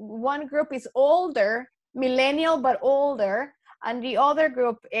 One group is older, millennial but older, and the other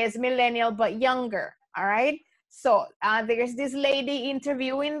group is millennial but younger, all right? So there's this lady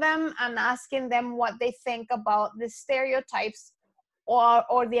interviewing them and asking them what they think about the stereotypes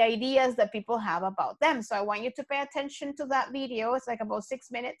or the ideas that people have about them. So I want you to pay attention to that video. It's like about 6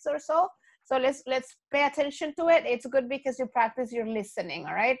 minutes or so. So let's pay attention to it. It's good because you practice your listening,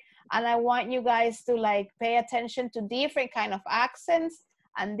 all right? And I want you guys to like pay attention to different kind of accents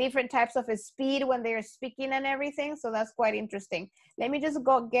and different types of speed when they're speaking and everything. So that's quite interesting. Let me just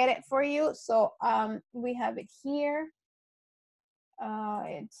go get it for you. So we have it here.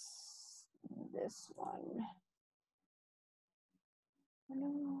 It's this one.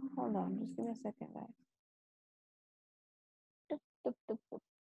 No, hold on, just give me a second, guys.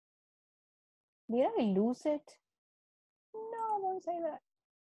 Did I lose it? No, don't say that.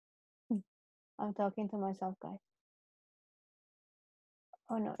 I'm talking to myself, guys.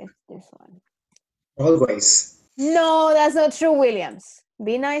 Oh no, it's this one. Always. No, that's not true, Williams.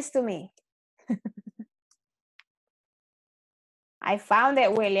 Be nice to me. I found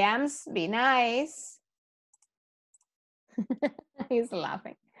it, Williams. Be nice. He's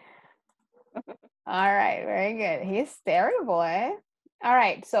laughing. All right, very good. He's terrible, eh? All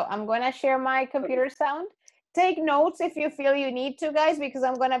right, so I'm going to share my computer sound. Take notes if you feel you need to, guys, because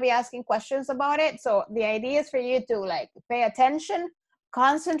I'm going to be asking questions about it. So the idea is for you to like pay attention,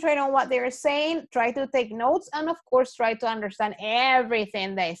 concentrate on what they're saying, try to take notes, and of course, try to understand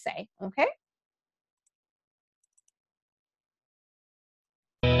everything they say, okay?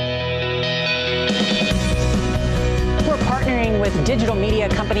 Partnering with digital media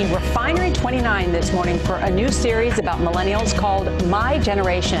company Refinery29 this morning for a new series about millennials called My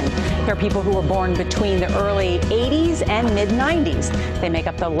Generation. They're people who were born between the early 80s and mid 90s. They make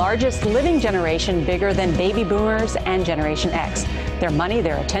up the largest living generation, bigger than baby boomers and Generation X. Their money,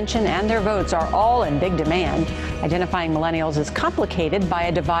 their attention, and their votes are all in big demand. Identifying millennials is complicated by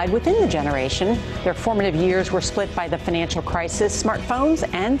a divide within the generation. Their formative years were split by the financial crisis, smartphones,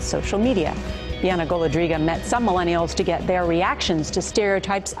 and social media. Bianna Goladriga met some millennials to get their reactions to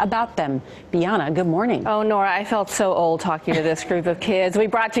stereotypes about them. Bianna, good morning. Oh, Nora, I felt so old talking to this group of kids. We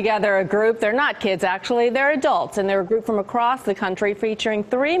brought together a group. They're not kids, actually. They're adults, and they're a group from across the country featuring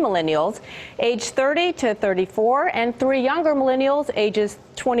 3 millennials, aged 30 to 34, and 3 younger millennials, ages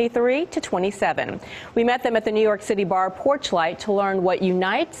 23 to 27. We met them at the New York City bar Porchlight to learn what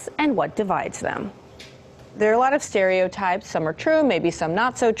unites and what divides them. There are a lot of stereotypes. Some are true, maybe some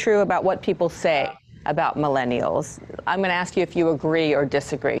not so true, about what people say about millennials. I'm going to ask you if you agree or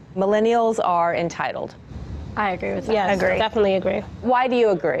disagree. Millennials are entitled. I agree with that. Yes, agree. Definitely agree. Why do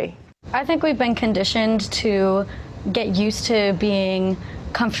you agree? I think we've been conditioned to get used to being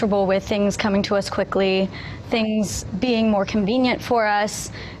comfortable with things coming to us quickly, things being more convenient for us,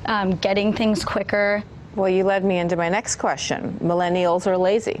 getting things quicker. Well, you led me into my next question. Millennials are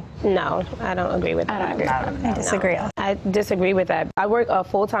lazy. No, I don't agree with that. I disagree. No. I disagree with that. I work a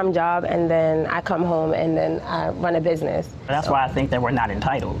full-time job and then I come home and then I run a business. That's why I think that we're not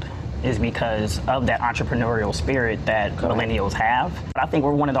entitled, is because of that entrepreneurial spirit that millennials have. I think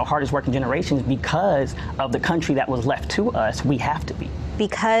we're one of the hardest working generations because of the country that was left to us. We have to be.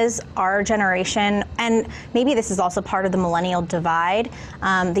 because our generation, and maybe this is also part of the millennial divide,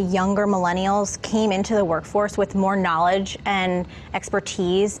 the younger millennials came into the workforce with more knowledge and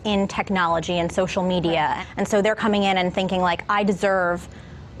expertise in technology and social media. Right. And so they're coming in and thinking like, I deserve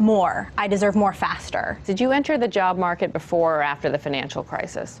more faster. Did you enter the job market before or after the financial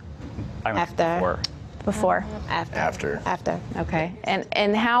crisis? After. Before. After. Okay.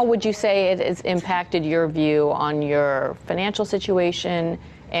 And how would you say it has impacted your view on your financial situation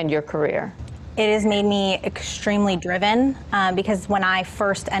and your career? It has made me extremely driven because when I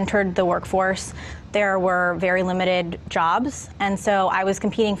first entered the workforce, there were very limited jobs. And so I was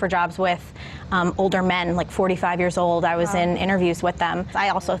competing for jobs with older men, like 45 years old. I was in interviews with them. I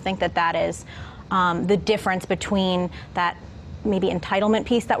also think that that is the difference between that maybe entitlement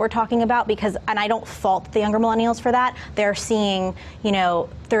piece that we're talking about, because, and I don't fault the younger millennials for that, they're seeing,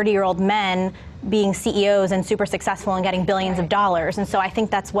 30-year-old men being CEOs and super successful and getting billions of dollars. And so I think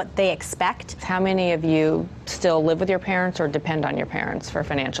that's what they expect. How many of you still live with your parents or depend on your parents for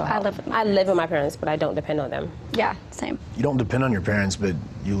financial help? I live with my parents, but I don't depend on them. Yeah, same. You don't depend on your parents, but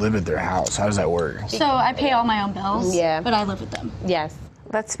you live at their house. How does that work? So I pay all my own bills, but I live with them. Yes.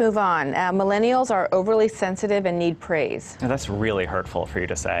 Let's move on. Millennials are overly sensitive and need praise. Now, that's really hurtful for you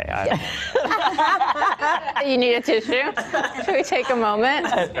to say. You need a tissue? Should we take a moment?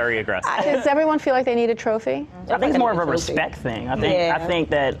 Very aggressive. Does everyone feel like they need a trophy? I think it's more of a respect thing. I think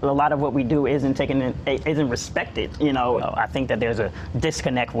that a lot of what we do isn't respected. I think that there's a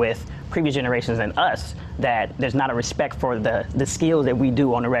disconnect with previous generations and us, that there's not a respect for the skills that we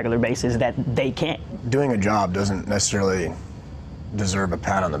do on a regular basis that they can't. Doing a job doesn't necessarily deserve a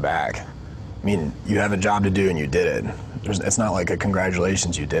pat on the back. I mean, you have a job to do and you did it. It's not like a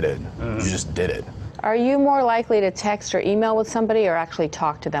congratulations, you did it. You just did it. Are you more likely to text or email with somebody or actually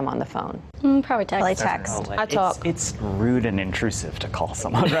talk to them on the phone? Probably text. Probably text. I talk. It's rude and intrusive to call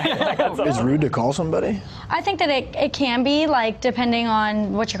someone, right? It's rude to call somebody? I think that it can be, like, depending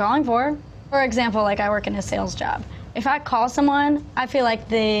on what you're calling for. For example, like I work in a sales job. If I call someone, I feel like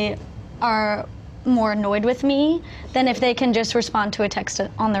they are more annoyed with me than if they can just respond to a text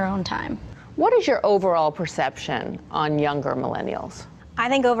on their own time. What is your overall perception on younger millennials? I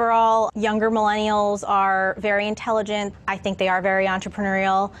think overall, younger millennials are very intelligent. I think they are very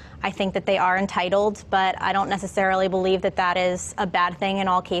entrepreneurial. I think that they are entitled, but I don't necessarily believe that that is a bad thing in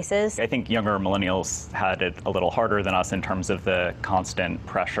all cases. I think younger millennials had it a little harder than us in terms of the constant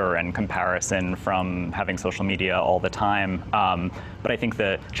pressure and comparison from having social media all the time. But I think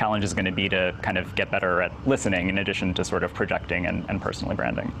the challenge is going to be to kind of get better at listening in addition to sort of projecting and personally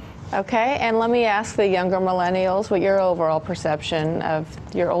branding. Okay, and let me ask the younger millennials what your overall perception of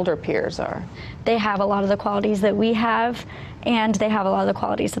your older peers are. They have a lot of the qualities that we have, and they have a lot of the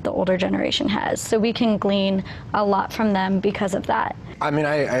qualities that the older generation has. So we can glean a lot from them because of that. I mean,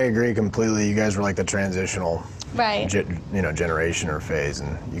 I agree completely. You guys were like the transitional generation or phase,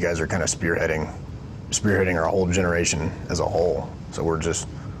 and you guys are kind of spearheading our whole generation as a whole. So we're just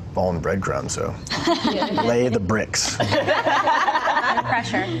following breadcrumbs, so lay the bricks.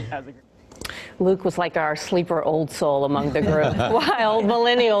 Pressure. Luke was like our sleeper old soul among the group. While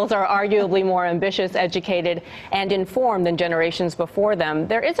millennials are arguably more ambitious, educated, and informed than generations before them,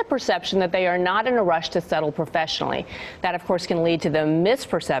 there is a perception that they are not in a rush to settle professionally. That, of course, can lead to the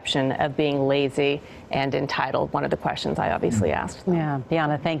misperception of being lazy and entitled, one of the questions I obviously asked. Yeah,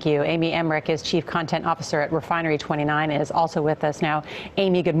 Bianna, thank you. Amy Emmerich is Chief Content Officer at Refinery29 and is also with us now.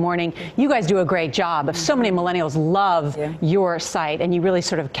 Amy, good morning. You guys do a great job. So many millennials love your site, and you really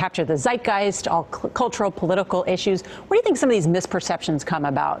sort of capture the zeitgeist, all cultural, political issues. Where do you think some of these misperceptions come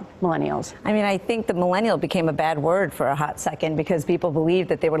about millennials? I mean, I think the millennial became a bad word for a hot second because people believed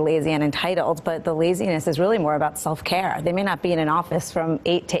that they were lazy and entitled, but the laziness is really more about self-care. They may not be in an office from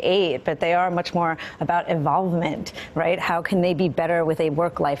 8 to 8, but they are much more about involvement, right? How can they be better with a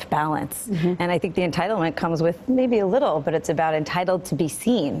work-life balance? And I think the entitlement comes with maybe a little, but it's about entitled to be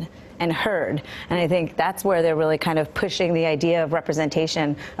seen and heard. And I think that's where they're really kind of pushing the idea of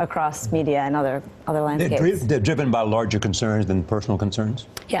representation across media and other landscapes. They're driven by larger concerns than personal concerns?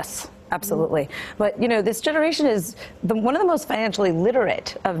 Yes. Absolutely. But, this generation is one of the most financially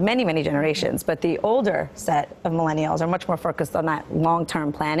literate of many, many generations. But the older set of millennials are much more focused on that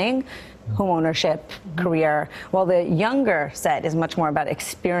long-term planning. homeownership, career, while the younger set is much more about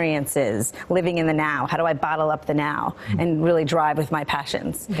experiences, living in the now. How do I bottle up the now and really drive with my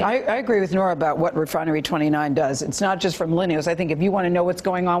passions? I agree with Nora about what Refinery 29 does. It's not just for millennials. I think if you want to know what's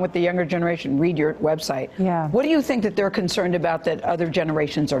going on with the younger generation, read your website. Yeah. What do you think that they're concerned about that other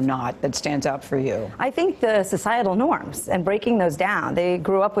generations are not, that stands out for you? I think the societal norms and breaking those down. They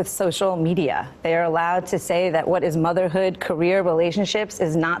grew up with social media. They are allowed to say that what is motherhood, career, relationships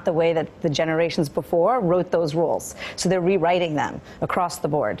is not the way that the generations before wrote those rules. So they're rewriting them across the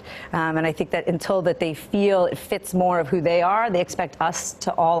board. And I think that until that they feel it fits more of who they are, they expect us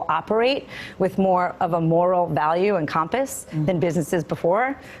to all operate with more of a moral value and compass than businesses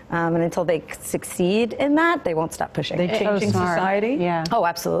before. And until they succeed in that, they won't stop pushing. They changing society? Yeah. Oh,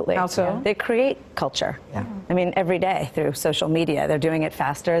 absolutely. How so? They create culture. Yeah. I mean, every day through social media, they're doing it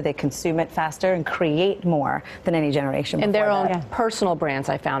faster, they consume it faster, and create more than any generation and before their own that. personal brands,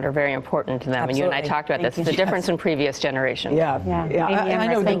 I found, are very important to them. And you and I talked about this, the difference in previous generations. Yeah. I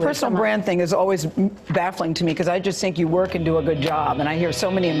know the personal brand thing is always baffling to me because I just think you work and do a good job. And I hear so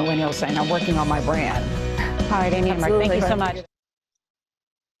many millennials saying, I'm working on my brand. All right, Amy and Mark, thank you so much.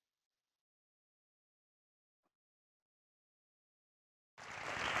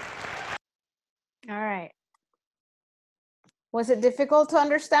 All right. Was it difficult to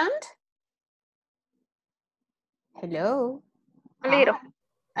understand? Hello? A little.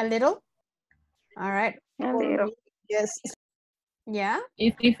 A little? All right. A little. Yes. Yeah?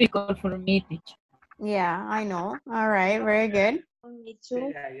 It's difficult for me, teacher. Yeah, I know. All right, very good. Me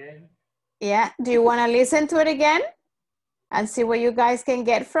too. Yeah, do you want to listen to it again and see what you guys can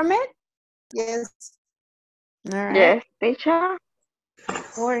get from it? Yes. All right. Yes, teacher.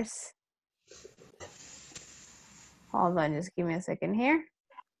 Of course. Hold on, just give me a second here.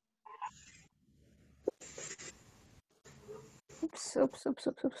 Oops, oops, oops,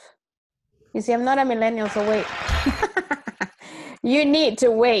 oops, oops. You see, I'm not a millennial, so wait. You need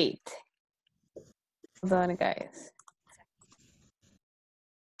to wait. Hold on, guys.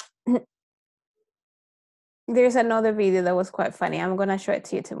 There's another video that was quite funny. I'm going to show it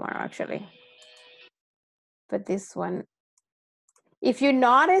to you tomorrow, actually. But this one, if you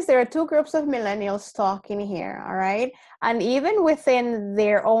notice, there are two groups of millennials talking here, all right? And even within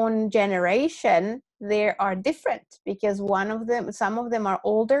their own generation, they are different because some of them are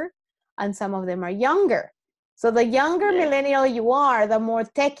older and some of them are younger. So the younger millennial you are, the more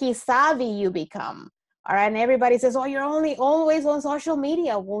techie savvy you become. All right, and everybody says, oh, you're always on social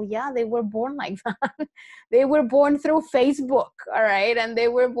media. Well, yeah, they were born like that. They were born through Facebook, all right? And they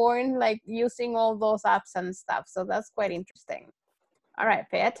were born like using all those apps and stuff. So that's quite interesting. All right,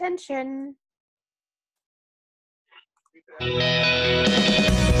 pay attention.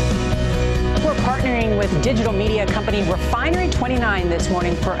 We're partnering with digital media company Refinery29 this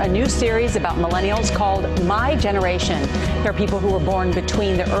morning for a new series about millennials called My Generation. They're people who were born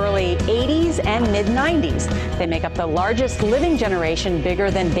between the early 80s and mid-90s. They make up the largest living generation,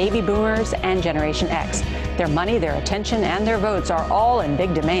 bigger than baby boomers and Generation X. Their money, their attention, and their votes are all in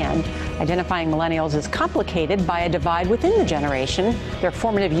big demand. Identifying millennials is complicated by a divide within the generation. Their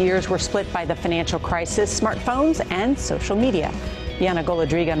formative years were split by the financial crisis, smartphones, and social media. Bianna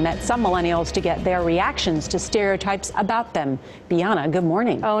Goladriga met some millennials to get their reactions to stereotypes about them. Bianna, good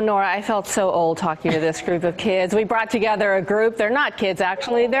morning. Oh, Nora, I felt so old talking to this group of kids. We brought together a group. They're not kids,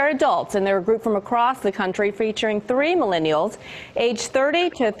 actually. They're adults, and they're a group from across the country featuring 3 millennials, aged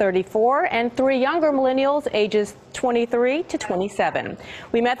 30 to 34, and 3 younger millennials, ages 23 to 27.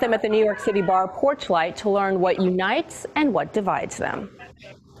 We met them at the New York City bar Porchlight to learn what unites and what divides them.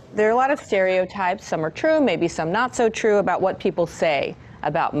 There are a lot of stereotypes. Some are true, maybe some not so true, about what people say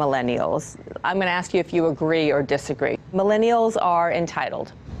about millennials. I'm going to ask you if you agree or disagree. Millennials are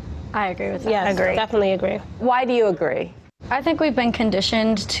entitled. I agree with that. Yes, agree. Definitely agree. Why do you agree? I think we've been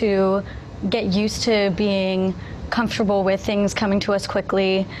conditioned to get used to being comfortable with things coming to us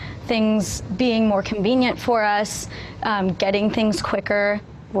quickly, things being more convenient for us, getting things quicker.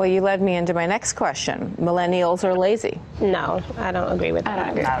 Well, you led me into my next question. Millennials are lazy. No, I don't agree with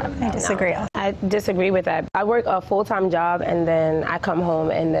that. I disagree. I disagree with that. I work a full-time job and then I come home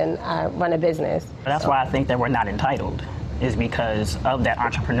and then I run a business. That's why I think that we're not entitled, is because of that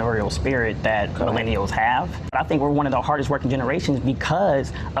entrepreneurial spirit that millennials have. I think we're one of the hardest working generations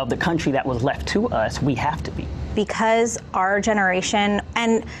because of the country that was left to us. We have to be. Because our generation,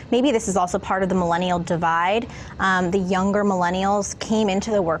 and maybe this is also part of the millennial divide, the younger millennials came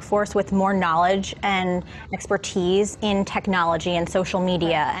into the workforce with more knowledge and expertise in technology and social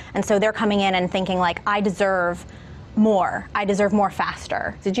media. And so they're coming in and thinking like, I deserve more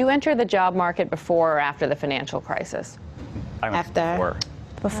faster. Did you enter the job market before or after the financial crisis? After.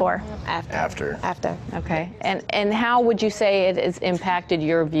 Before. After. Okay. And how would you say it has impacted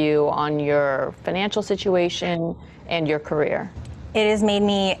your view on your financial situation and your career? It has made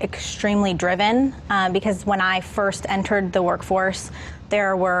me extremely driven because when I first entered the workforce,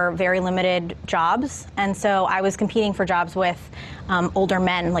 there were very limited jobs. And so I was competing for jobs with older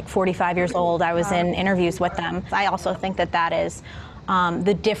men, like 45 years old. I was in interviews with them. I also think that that is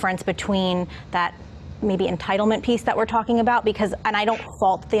the difference between that maybe entitlement piece that we're talking about, because, and I don't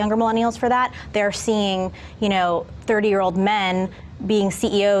fault the younger millennials for that. They're seeing, 30-year-old men being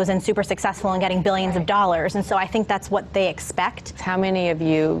CEOs and super successful and getting billions of dollars. And so I think that's what they expect. How many of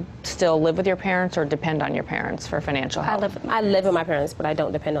you still live with your parents or depend on your parents for financial help? I live with my parents, but I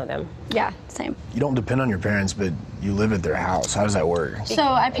don't depend on them. Yeah, same. You don't depend on your parents, but you live at their house. How does that work? So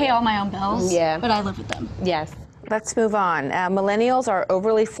I pay all my own bills, Yeah. but I live with them. Yes. Let's move on. Millennials are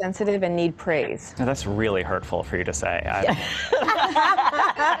overly sensitive and need praise. Now, that's really hurtful for you to say.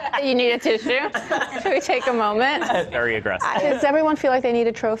 You need a tissue? Should we take a moment? Very aggressive. Does everyone feel like they need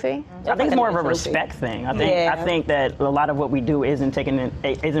a trophy? I think it's more of a respect thing. I think that a lot of what we do isn't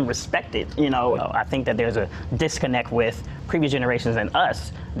respected. I think that there's a disconnect with previous generations and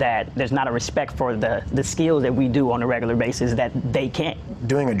us, that there's not a respect for the skills that we do on a regular basis that they can't.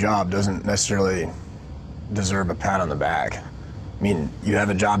 Doing a job doesn't necessarily deserve a pat on the back. I mean, you have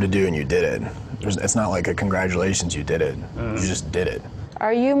a job to do and you did it. It's not like a congratulations, you did it. You just did it.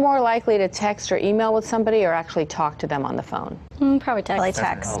 Are you more likely to text or email with somebody or actually talk to them on the phone? Probably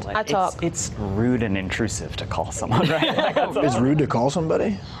text. I talk. It's rude and intrusive to call someone, right? It's rude to call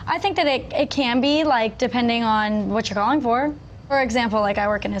somebody? I think that it can be, depending on what you're calling for. For example, I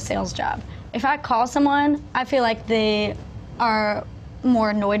work in a sales job. If I call someone, I feel like they are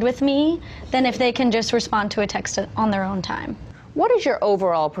more annoyed with me than if they can just respond to a text on their own time. What is your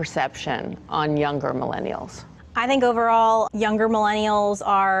overall perception on younger millennials? I think overall, younger millennials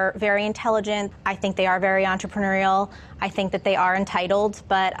are very intelligent. I think they are very entrepreneurial. I think that they are entitled,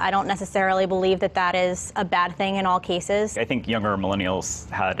 but I don't necessarily believe that that is a bad thing in all cases. I think younger millennials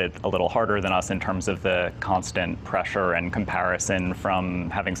had it a little harder than us in terms of the constant pressure and comparison from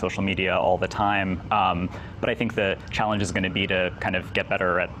having social media all the time. But I think the challenge is going to be to kind of get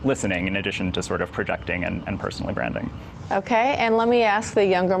better at listening in addition to sort of projecting and personally branding. Okay, and let me ask the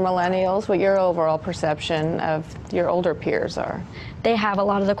younger millennials what your overall perception of your older peers are. They have a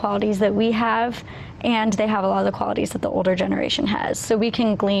lot of the qualities that we have, and they have a lot of the qualities that the older generation has. So we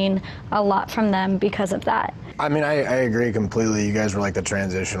can glean a lot from them because of that. I mean, I agree completely. You guys were like the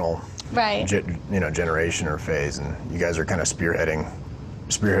transitional generation or phase, and you guys are kind of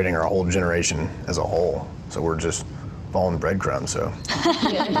spearheading our whole generation as a whole. So we're just following breadcrumbs, so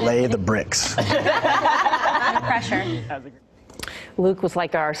lay the bricks. Pressure. Luke was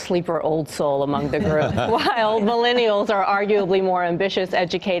like our sleeper old soul among the group. While millennials are arguably more ambitious,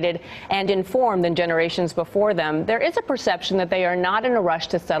 educated, and informed than generations before them, there is a perception that they are not in a rush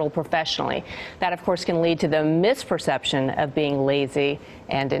to settle professionally. That, of course, can lead to the misperception of being lazy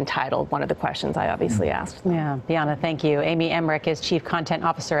and entitled, one of the questions I obviously asked. Yeah, Bianna, thank you. Amy Emmerich is Chief Content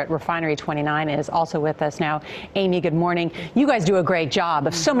Officer at Refinery29 and is also with us now. Amy, good morning. You guys do a great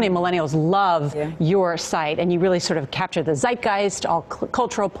job. So many millennials love your site, and you really sort of capture the zeitgeist, all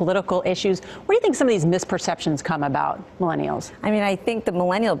cultural, political issues. Where do you think some of these misperceptions come about millennials? I mean, I think the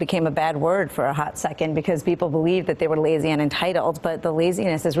millennial became a bad word for a hot second because people believed that they were lazy and entitled, but the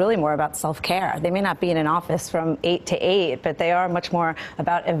laziness is really more about self-care. They may not be in an office from 8 to 8, but they are much more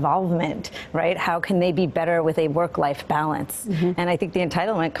about involvement, right? How can they be better with a work-life balance? And I think the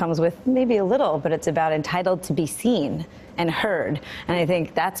entitlement comes with maybe a little, but it's about entitled to be seen and heard. And I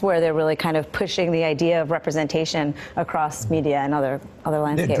think that's where they're really kind of pushing the idea of representation across media and other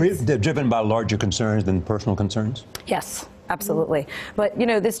landscapes. They're driven by larger concerns than personal concerns? Yes. Absolutely. But,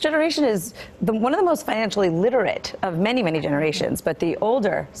 this generation is one of the most financially literate of many, many generations. But the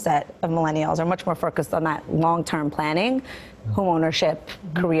older set of millennials are much more focused on that long-term planning, home ownership,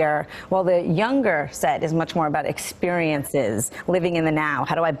 career, while the younger set is much more about experiences, living in the now.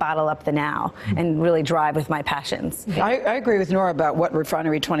 How do I bottle up the now and really drive with my passions? I agree with Nora about what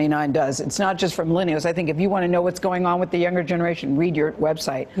Refinery29 does. It's not just for millennials. I think if you want to know what's going on with the younger generation, read your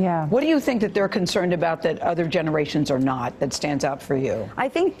website. Yeah. What do you think that they're concerned about that other generations are not, that stands out for you? I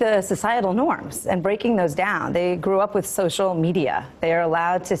think the societal norms and breaking those down. They grew up with social media. They are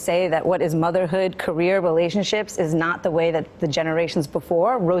allowed to say that what is motherhood, career, relationships is not the way that the generations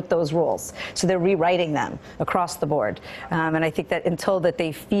before wrote those rules. So they're rewriting them across the board. And I think that until that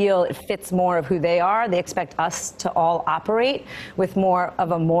they feel it fits more of who they are, they expect us to all operate with more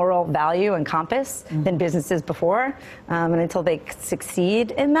of a moral value and compass than businesses before. And until they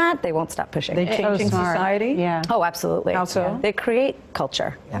succeed in that, they won't stop pushing. They changing society? Yeah. Oh, absolutely. How so? They create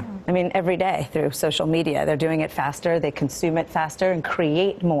culture. Yeah. I mean, every day through social media, they're doing it faster, they consume it faster, and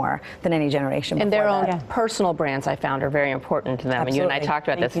create more than any generation And before their own that. personal brands, I found, are very important to them. And you and I Absolutely. talked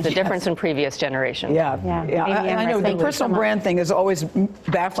about Thank this, you. the difference in previous generations. Yeah. I know the personal brand thing is always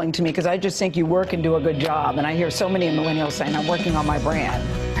baffling to me because I just think you work and do a good job. And I hear so many millennials saying, I'm working on my brand.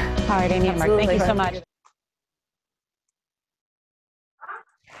 All right, Amy and Mark, thank you so much.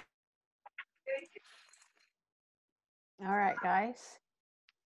 All right, guys.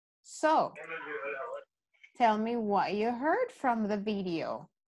 So, tell me what you heard from the video.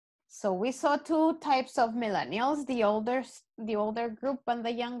 So we saw two types of millennials, the older group and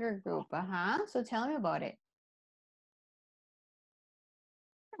the younger group. So tell me about it.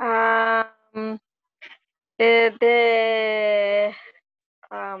 I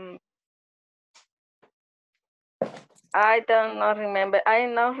don't not remember. I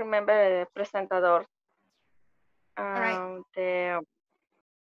don't remember the presentador.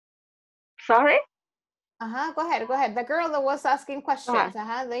 Sorry. Go ahead. Go ahead. The girl that was asking questions.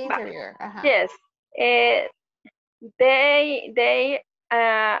 The interviewer. Yes. They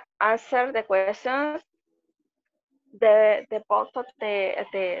answer the questions. The both of the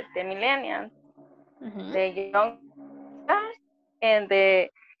millennials, the young and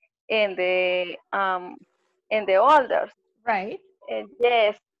the older. Right.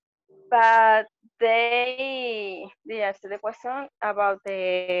 Yes, but they answer the question about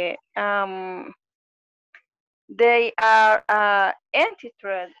the they are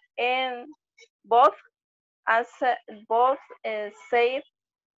interested, and both answer both say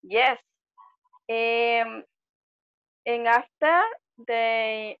yes. And after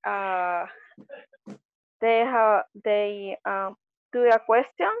they do the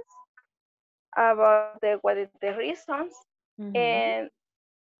questions about what is the reasons, and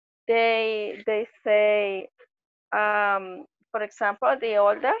they say, for example, the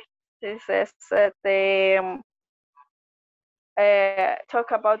older, this is they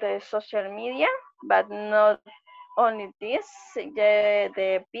talk about the social media, but not only this,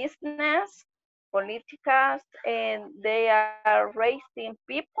 the business, politicals, and they are raising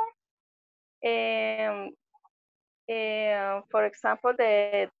people. For example,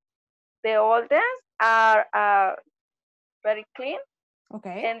 the oldest are very clean.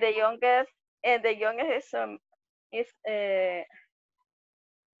 Okay. And the youngest is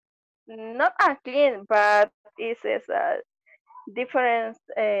not unclean, but is different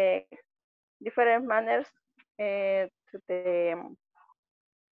different manners to the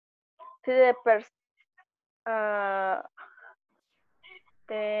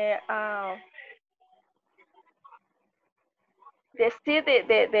see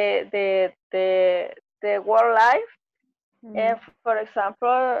the world life. For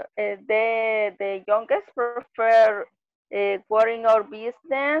example, the youngest prefer working our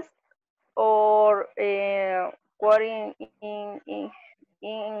business or working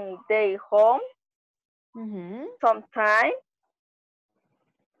in their home sometime,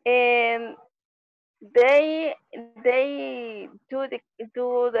 and they do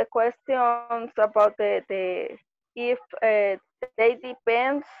the questions about the if they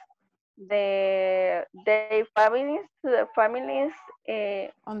depends their families to the families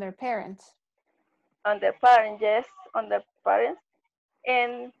on their parents. Yes, on the parents,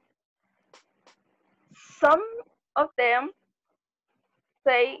 and some of them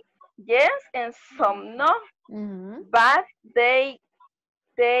say yes and some no, but they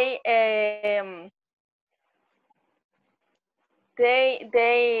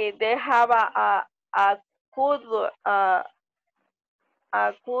have a good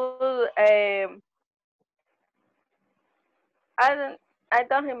I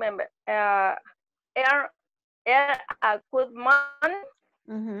don't remember earn a good money,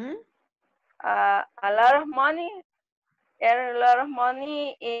 a lot of money, earn a lot of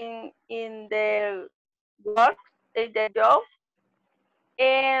money in their work, in their job,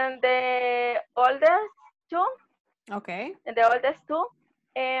 and the oldest too. Okay. And the oldest too.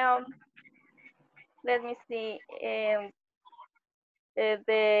 Let me see.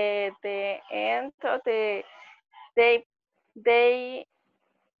 The end of they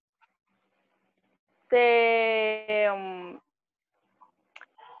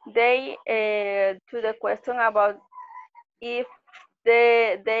to the question about if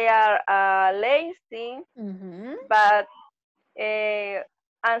they are lazy, but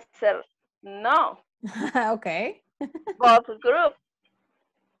answer no. Okay. Both groups.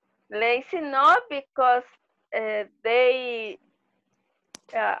 Lazy no, because they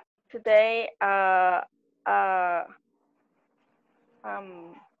today let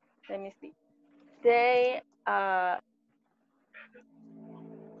me see. They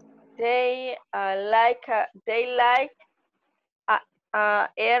like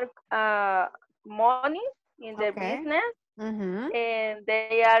earn money in the business, and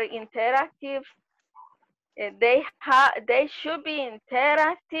they are interactive. They should be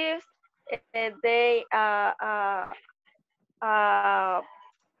interactive.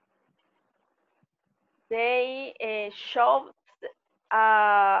 They show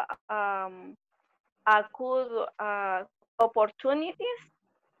a good opportunities.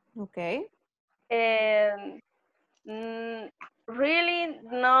 Okay. And really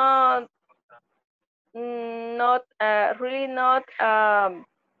not really not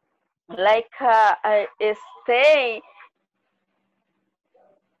like stay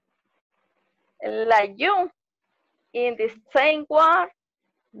like you in the same world,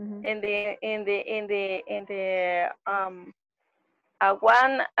 in the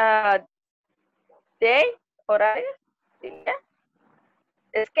one day horarios,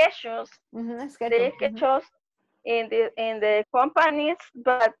 schedules, schedules in the companies,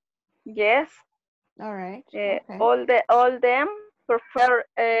 but yes, all right, all them prefer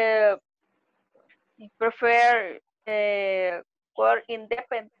work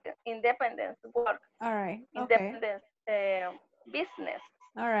independence work. All right. Independence business.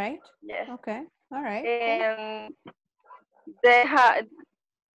 All right. Yes. Okay. All right. And cool. they have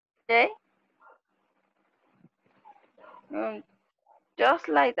just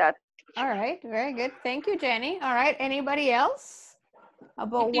like that. All right. Very good. Thank you, Jenny. All right. Anybody else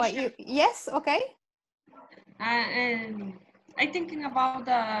about what you? Yes. Okay. And I'm thinking about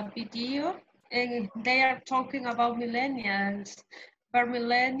the video, and they are talking about millennials, but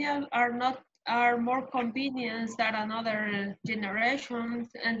millennials are more convenient than another generations,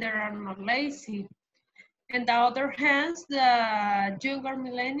 and they are not lazy. On the other hand, the younger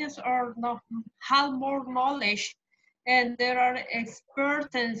millennials have more knowledge, and they are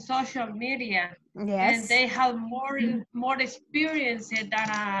experts in social media. Yes. And they have more experience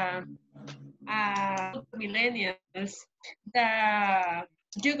than millennials. The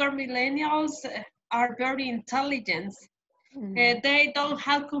younger millennials are very intelligent. They don't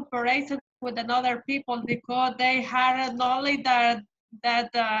have comparison with another people because they have a knowledge that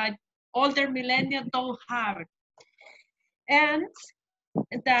older millennials don't have. And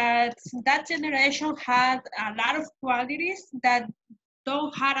that generation has a lot of qualities that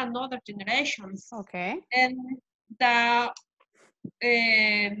don't have another generations. Okay. And the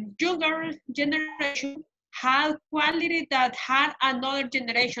younger generation had quality that had another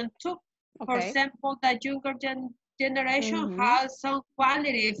generation too. Okay. For example, the younger generation has some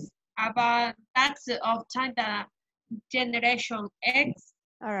qualities about that's of time the generation X.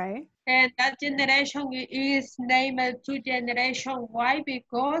 All right. And that generation is named to generation Y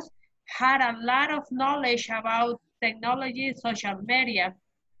because had a lot of knowledge about technology, social media.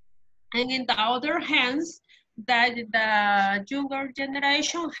 And in the other hands, that the younger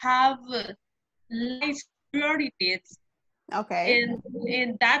generation have life priorities. Okay.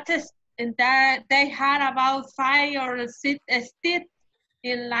 In that they had about 5 or 6 steps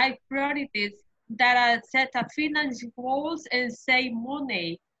in life priorities that are set a financial goals and save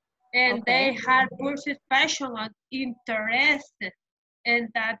money. And they had pursued passion and interest in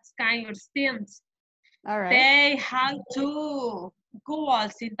that kind of things. All right. They had 2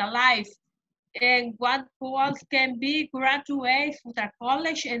 goals in the life. And one goals can be graduate from the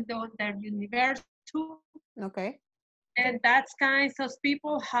college and the university too. Okay. And that's kinds of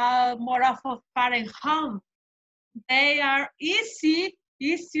people have more of a parent home. They are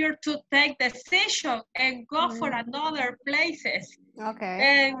easier to take decision and go for another places.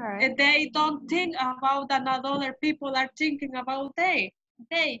 Okay. And they don't think about another people are thinking about they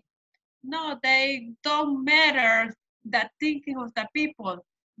don't matter the thinking of the people.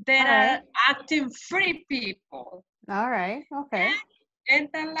 They are acting free people. All right. Okay. And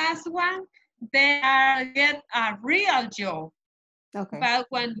the last one, they get a real job. Okay. But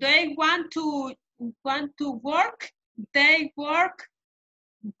when they want to work, they work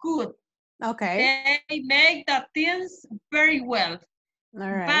good. Okay. They make the things very well. All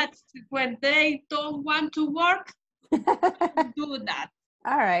right. But when they don't want to work, do that.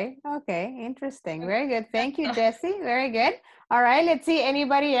 All right. Okay. Interesting. Very good. Thank you, Jessie. Very good. All right. Let's see.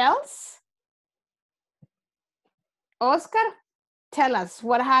 Anybody else? Oscar, tell us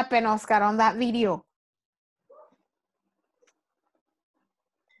what happened, Oscar, on that video.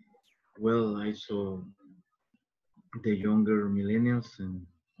 Well, I saw the younger millennials and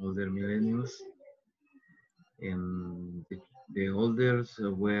older millennials, and the olders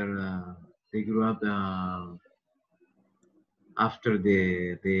were they grew up after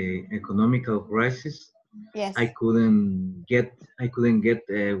the economical crisis. Yes. I couldn't get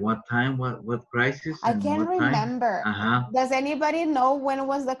what crisis I and can't what time. remember. Does anybody know when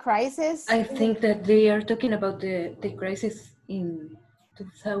was the crisis? I think that they are talking about the crisis in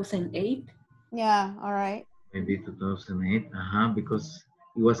 2008. Yeah, all right. Maybe 2008, because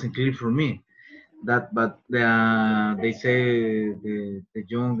it wasn't clear for me. But they say the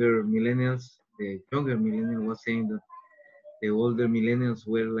younger millennials was saying that the older millennials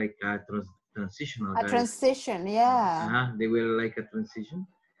were like a transitional A guys. transition, yeah. They were like a transition,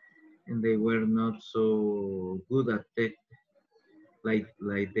 and they were not so good at tech like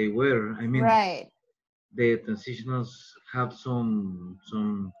they were. I mean, right. The transitionals have some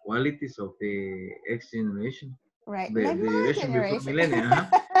qualities of the X generation. Right. The Like my generation before generation. millennium.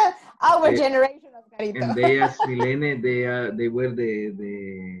 Our generation, Oscarito. And they as millennium, they were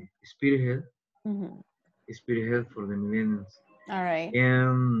the spearhead. Spearhead for the millennials. All right.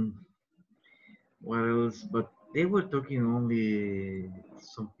 And what else? But they were talking only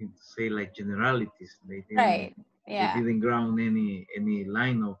something to say like generalities. They didn't, right. Yeah. They didn't ground any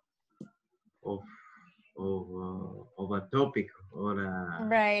line of a topic or a.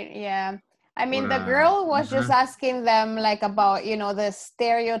 Right. Yeah. I mean, the girl was just asking them like about, the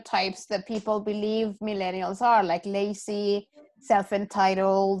stereotypes that people believe millennials are, like lazy,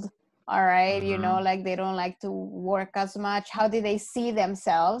 self-entitled, all right, like they don't like to work as much. How do they see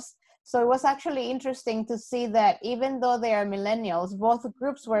themselves? So it was actually interesting to see that even though they are millennials, both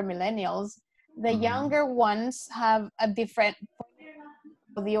groups were millennials, the younger ones have a different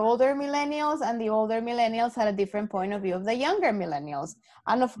the older millennials, and the older millennials had a different point of view of the younger millennials.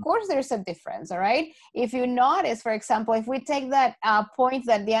 And of course there's a difference, all right? If you notice, for example, if we take that point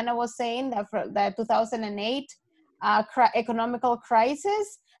that Diana was saying, that 2008 economical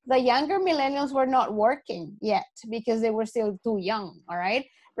crisis, the younger millennials were not working yet because they were still too young, all right?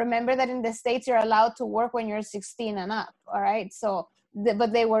 Remember that in the States, you're allowed to work when you're 16 and up, all right? So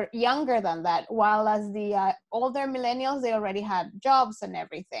but they were younger than that, while as the older millennials, they already had jobs and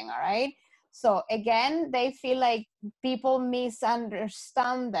everything, all right? So again, they feel like people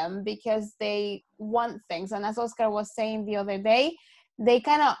misunderstand them because they want things. And as Oscar was saying the other day, they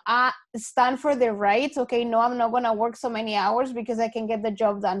kind of stand for their rights. Okay, no, I'm not going to work so many hours because I can get the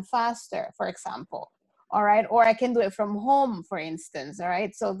job done faster, for example, all right? Or I can do it from home, for instance, all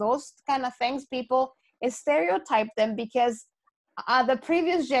right? So those kind of things, people stereotype them because the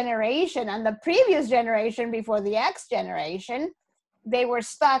previous generation and the previous generation before the X generation, they were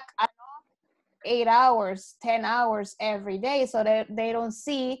stuck at 8 hours, 10 hours every day. So they don't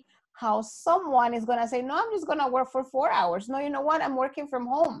see how someone is going to say, no, I'm just going to work for 4 hours. No, you know what? I'm working from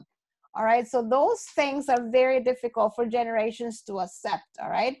home. All right. So those things are very difficult for generations to accept. All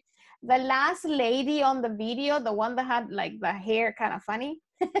right. The last lady on the video, the one that had like the hair kind of funny.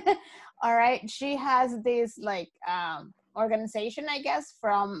 All right. She has this like, organization, I guess,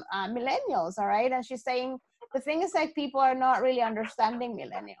 from millennials, all right? And she's saying the thing is like people are not really understanding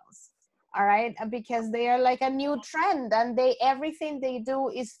millennials, all right? Because they are like a new trend, and everything they do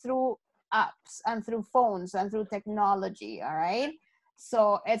is through apps and through phones and through technology, all right?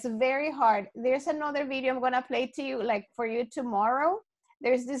 So it's very hard. There's another video I'm gonna play to you, like for you tomorrow.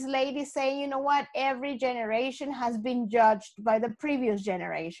 There's this lady saying, you know what? Every generation has been judged by the previous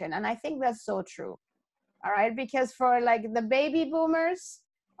generation. And I think that's so true. All right, because for like the baby boomers,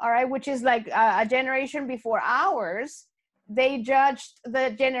 all right, which is like a generation before ours, they judged the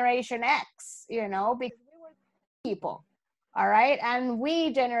generation X, because we were people, all right? And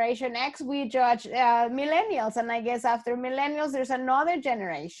we, generation X, we judge millennials. And I guess after millennials, there's another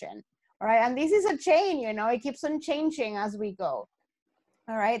generation, all right? And this is a chain, it keeps on changing as we go.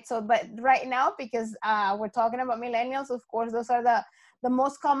 All right, so but right now, because we're talking about millennials, of course, those are the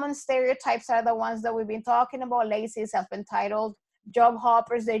most common stereotypes are the ones that we've been talking about: lazy, self-entitled, job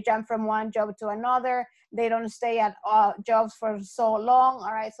hoppers. They jump from one job to another. They don't stay at jobs for so long.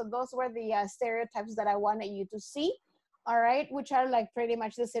 All right, so those were the stereotypes that I wanted you to see. All right, which are like pretty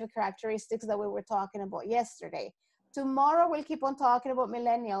much the same characteristics that we were talking about yesterday. Tomorrow we'll keep on talking about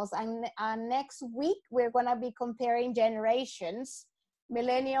millennials, and next week we're going to be comparing generations: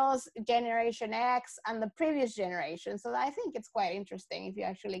 millennials, generation X, and the previous generation. So I think it's quite interesting if you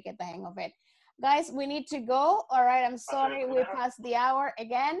actually get the hang of it. Guys, we need to go. All right, I'm sorry we passed the hour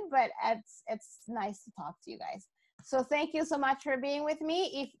again, but it's nice to talk to you guys. So thank you so much for being with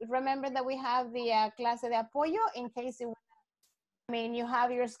me. Remember that we have the clase de apoyo in case you want mean, you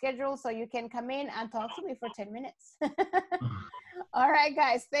have your schedule, so you can come in and talk to me for 10 minutes. All right,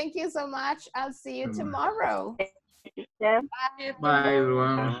 guys. Thank you so much. I'll see you tomorrow. Yeah. Bye,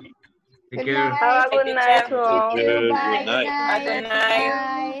 everyone. Take Good care. night. Have a good night. You too. Bye. Good night. Good night. Good night.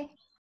 Bye.